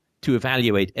time to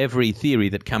evaluate every theory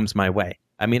that comes my way.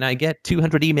 I get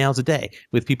 200 emails a day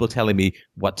with people telling me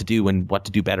what to do and what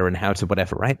to do better and how to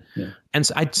whatever, right? Yeah. And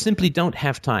so I simply don't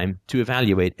have time to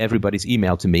evaluate everybody's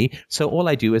email to me. So all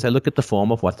I do is I look at the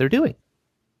form of what they're doing.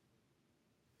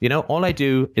 All I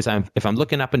do is if I'm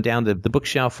looking up and down the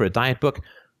bookshelf for a diet book,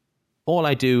 all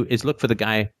I do is look for the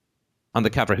guy on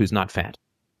the cover who's not fat.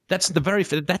 That's the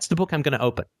book I'm going to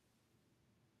open.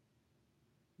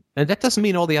 And that doesn't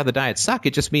mean all the other diets suck.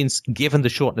 It just means, given the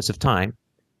shortness of time,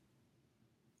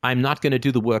 I'm not going to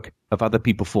do the work of other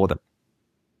people for them.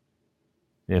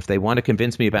 And if they want to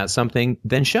convince me about something,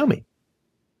 then show me.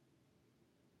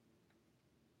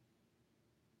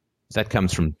 That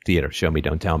comes from theater. Show me,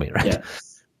 don't tell me, right?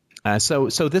 Yeah. So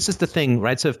this is the thing,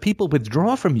 right? So if people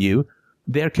withdraw from you,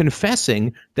 they're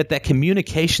confessing that their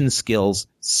communication skills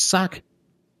suck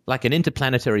like an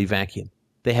interplanetary vacuum.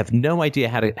 They have no idea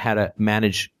how to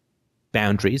manage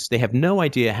boundaries. They have no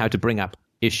idea how to bring up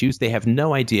issues. They have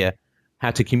no idea how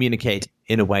to communicate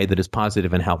in a way that is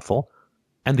positive and helpful.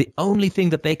 And the only thing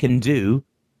that they can do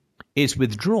is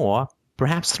withdraw,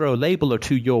 perhaps throw a label or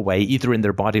two your way, either in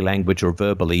their body language or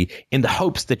verbally, in the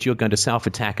hopes that you're going to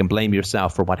self-attack and blame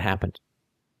yourself for what happened.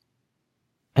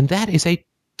 And that is a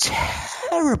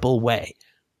terrible way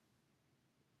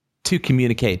to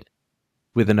communicate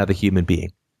with another human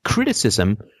being.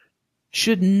 Criticism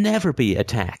should never be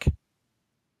attack.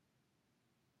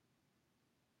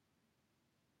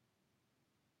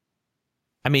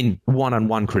 I mean,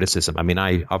 one-on-one criticism. I mean,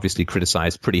 I obviously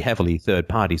criticize pretty heavily third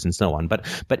parties and so on. But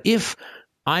if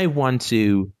I want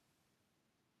to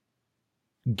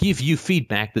give you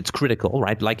feedback that's critical,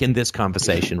 right, like in this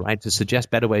conversation, right, to suggest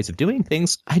better ways of doing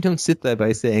things, I don't sit there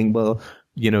by saying, well,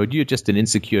 you're just an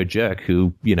insecure jerk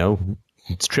who,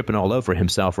 is tripping all over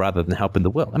himself rather than helping the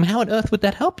world. I mean, how on earth would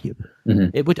that help you? Mm-hmm.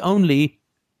 It would only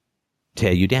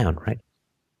tear you down, right?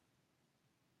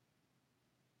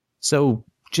 So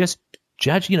just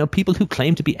judge, people who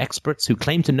claim to be experts, who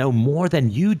claim to know more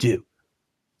than you do,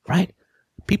 right?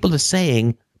 People are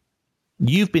saying,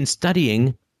 you've been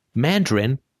studying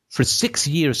Mandarin for 6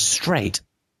 years straight,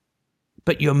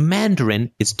 but your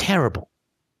Mandarin is terrible.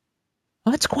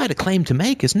 Well, that's quite a claim to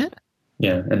make, isn't it?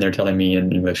 Yeah, and they're telling me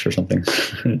in English or something.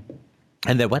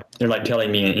 And they're what? They're like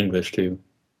telling me in English too.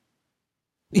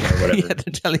 Yeah, they're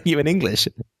telling you in English.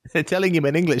 They're telling you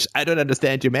in English, I don't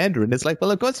understand your Mandarin. It's like,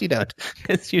 well, of course you don't,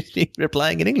 because you're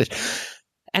replying in English.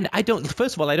 And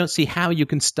first of all, I don't see how you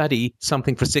can study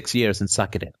something for 6 years and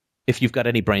suck at it if you've got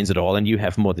any brains at all and you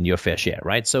have more than your fair share,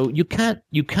 right? So you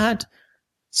can't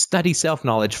study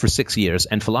self-knowledge for 6 years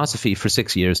and philosophy for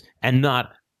 6 years and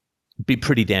not be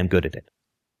pretty damn good at it.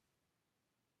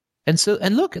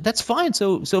 And look, that's fine.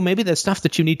 So maybe there's stuff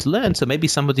that you need to learn. So maybe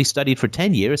somebody studied for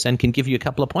 10 years and can give you a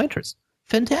couple of pointers.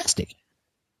 Fantastic.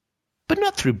 But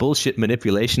not through bullshit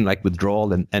manipulation like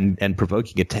withdrawal and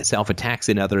provoking self-attacks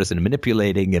in others and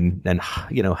manipulating and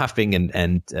huffing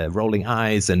and rolling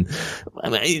eyes and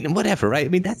whatever, right? I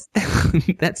mean,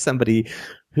 that's somebody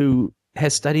who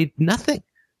has studied nothing.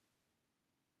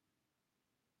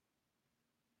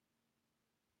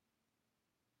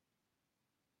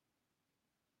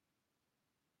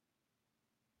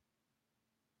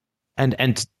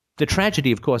 And the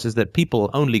tragedy, of course, is that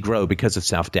people only grow because of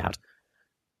self-doubt.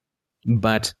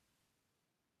 But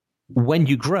when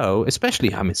you grow,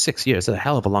 especially, 6 years is a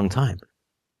hell of a long time.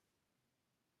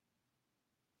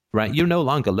 Right? You're no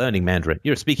longer learning Mandarin.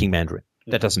 You're speaking Mandarin.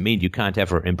 Yeah. That doesn't mean you can't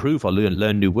ever improve or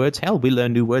learn new words. Hell, we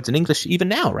learn new words in English even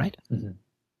now, right? Mm-hmm.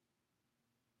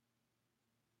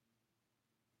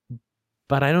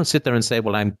 But I don't sit there and say,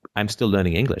 well, I'm still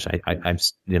learning English. I'm.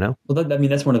 Well,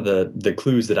 that's one of the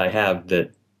clues that I have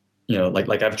that,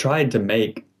 like I've tried to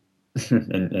make,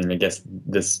 and I guess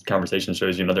this conversation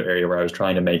shows you another area where I was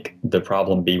trying to make the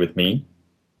problem be with me.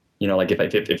 Like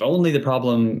if only the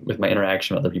problem with my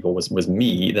interaction with other people was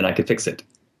me, then I could fix it.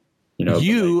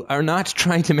 You are not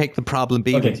trying to make the problem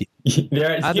be with you.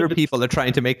 Other people are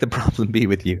trying to make the problem be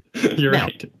with you. You're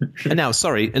right. Now,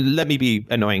 sorry, let me be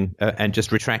annoying and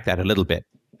just retract that a little bit.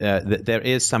 There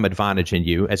is some advantage in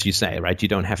you, as you say, right? You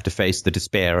don't have to face the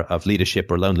despair of leadership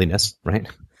or loneliness, right?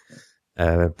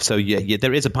 So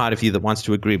there is a part of you that wants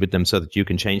to agree with them so that you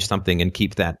can change something and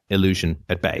keep that illusion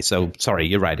at bay. So sorry,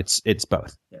 you're right. It's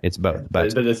both. It's both.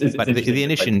 But the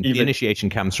initiation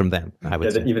comes from them. I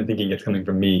would say. Even thinking it's coming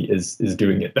from me is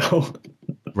doing it though.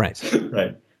 Right.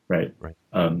 Right.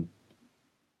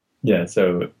 Yeah.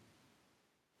 So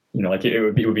like it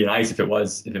would be nice if it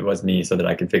was me so that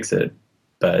I could fix it,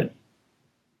 but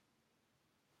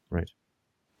right.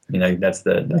 I mean,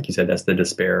 like you said, that's the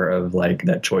despair of like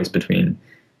that choice between,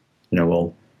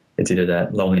 well, it's either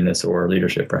that loneliness or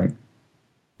leadership, right?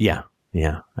 Yeah.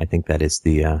 I think that's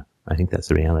the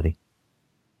reality.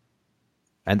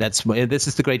 And this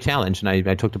is the great challenge. And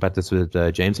I talked about this with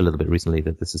James a little bit recently,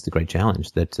 that this is the great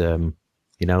challenge that,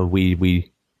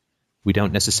 we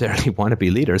don't necessarily want to be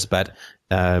leaders, but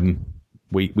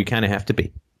we kind of have to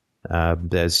be.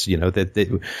 There's,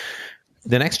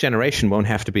 the next generation won't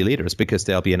have to be leaders because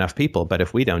there'll be enough people. But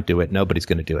if we don't do it, nobody's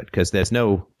going to do it because there's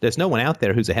no one out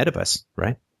there who's ahead of us,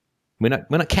 right? We're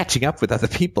not catching up with other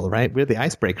people, right? We're the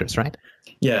icebreakers, right?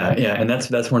 Yeah, and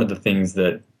that's one of the things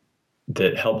that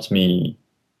helps me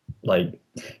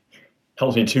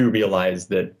to realize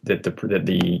that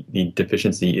the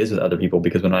deficiency is with other people,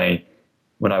 because when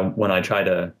I try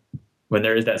to, when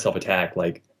there is that self-attack,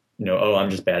 like, oh, I'm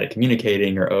just bad at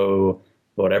communicating, or oh,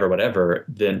 whatever,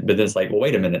 then it's like, well,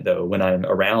 wait a minute though, when I'm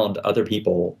around other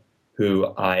people who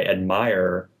I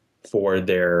admire for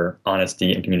their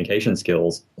honesty and communication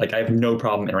skills, like I have no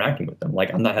problem interacting with them.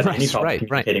 Like I'm not having any problem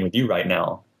communicating with you right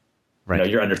now. Right.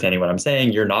 You're understanding what I'm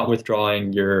saying. You're not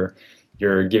withdrawing. You're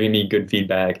giving me good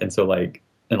feedback. And so like,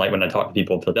 And like when I talk to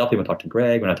people in Philadelphia, when I talk to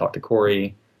Greg, when I talk to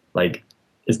Corey, like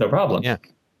it's no problem. Yeah.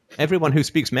 Everyone who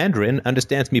speaks Mandarin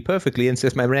understands me perfectly and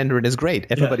says my Mandarin is great.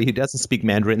 Everybody who doesn't speak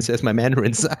Mandarin says my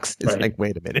Mandarin sucks. It's like,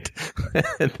 wait a minute.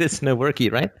 This is no worky,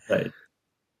 right? Right.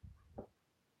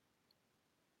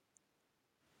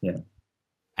 Yeah.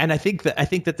 And I think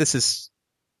that this is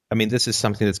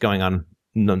something that's going on,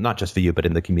 not just for you, but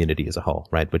in the community as a whole,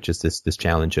 right? Which is this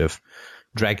challenge of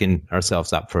dragging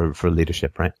ourselves up for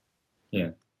leadership, right?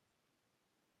 Yeah.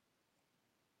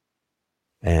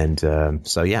 And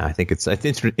so, yeah, I think it's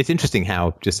interesting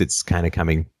how just it's kind of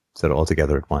coming sort of all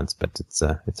together at once, but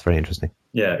it's very interesting.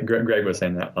 Yeah, Greg was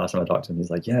saying that last time I talked to him. He's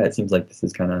like, yeah, it seems like this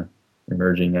is kind of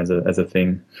emerging as a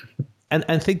thing. And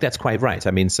I think that's quite right.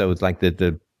 I mean, so it's like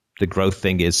the growth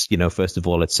thing is, first of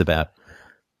all, it's about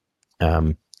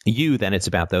you, then it's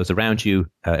about those around you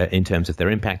in terms of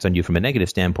their impact on you from a negative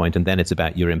standpoint, and then it's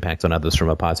about your impact on others from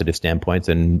a positive standpoint.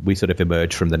 And we sort of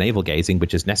emerge from the navel gazing,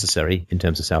 which is necessary in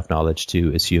terms of self-knowledge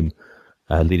to assume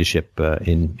leadership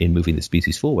in moving the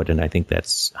species forward. And I think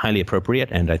that's highly appropriate.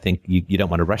 And I think you don't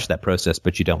want to rush that process,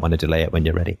 but you don't want to delay it when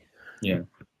you're ready. Yeah.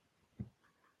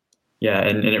 Yeah,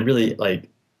 and it really, like,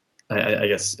 I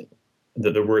guess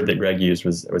the word that Greg used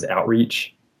was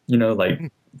outreach,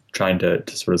 like trying to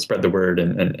sort of spread the word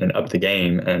and up the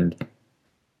game. And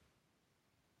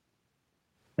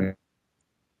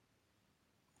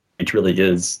it really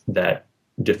is that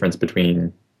difference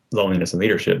between loneliness and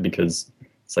leadership, because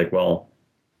it's like, well,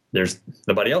 there's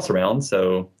nobody else around,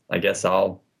 so I guess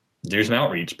I'll do some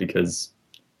outreach because,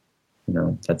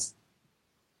 that's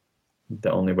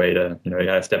the only way to, you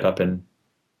got to step up and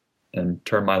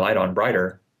turn my light on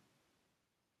brighter.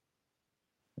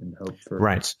 And hope for...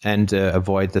 Right, and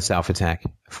avoid the self-attack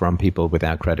from people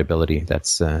without credibility.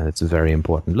 That's very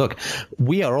important. Look,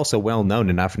 we are also well known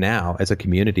enough now as a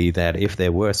community that if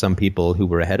there were some people who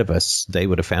were ahead of us, they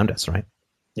would have found us, right?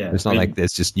 Yeah, it's not like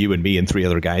there's just you and me and 3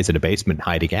 other guys in a basement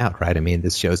hiding out, right? I mean,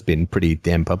 this show's been pretty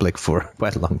damn public for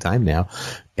quite a long time now,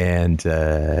 and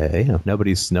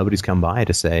nobody's come by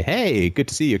to say, "Hey, good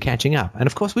to see you catching up." And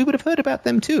of course, we would have heard about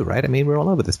them too, right? I mean, we're all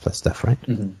over this stuff, right?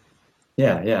 Mm-hmm.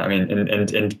 Yeah. I mean,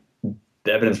 and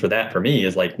the evidence for that for me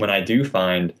is like when I do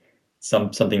find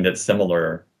something that's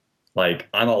similar, like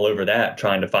I'm all over that,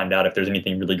 trying to find out if there's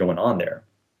anything really going on there.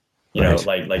 Like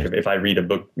if I read a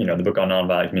book, the book on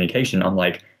nonviolent communication, I'm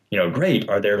like, great.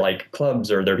 Are there like clubs,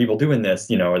 or are there people doing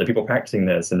this? Are there people practicing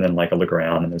this? And then like I look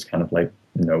around and there's kind of like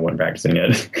no one practicing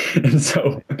it. And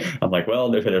so I'm like,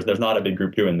 well, there's not a big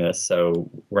group doing this, so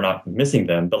we're not missing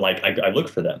them. But like I look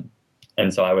for them.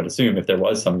 And so I would assume if there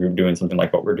was some group doing something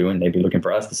like what we're doing, they'd be looking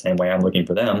for us the same way I'm looking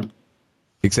for them.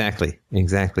 Exactly.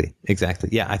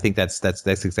 Yeah, I think that's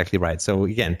exactly right. So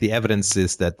again, the evidence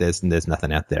is that there's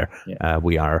nothing out there. Yeah.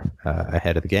 We are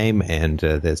ahead of the game, and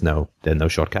there's no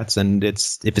shortcuts. And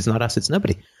if it's not us, it's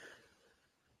nobody.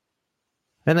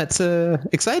 And that's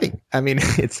exciting. I mean,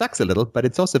 it sucks a little, but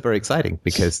it's also very exciting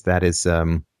because that is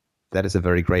a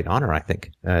very great honor, I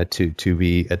think, to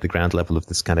be at the ground level of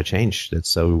this kind of change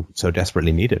that's so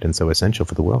desperately needed and so essential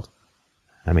for the world.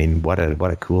 I mean, what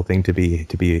a cool thing to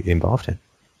be involved in.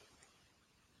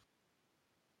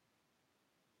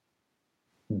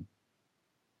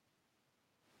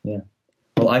 Yeah.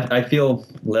 Well, I feel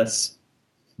less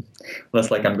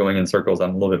like I'm going in circles.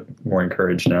 I'm a little bit more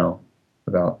encouraged now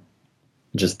about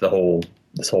just this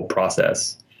whole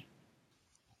process.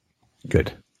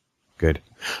 Good.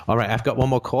 All right, I've got one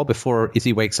more call before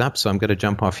Izzy wakes up, so I'm going to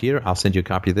jump off here. I'll send you a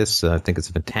copy of this. I think it's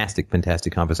a fantastic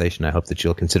conversation. I hope that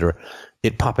you'll consider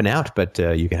it popping out, but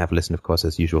you can have a listen, of course,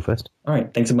 as usual first. All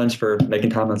right. Thanks a bunch for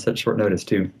making time on such short notice,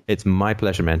 too. It's my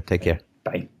pleasure, man. Take care.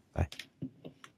 Bye. Bye.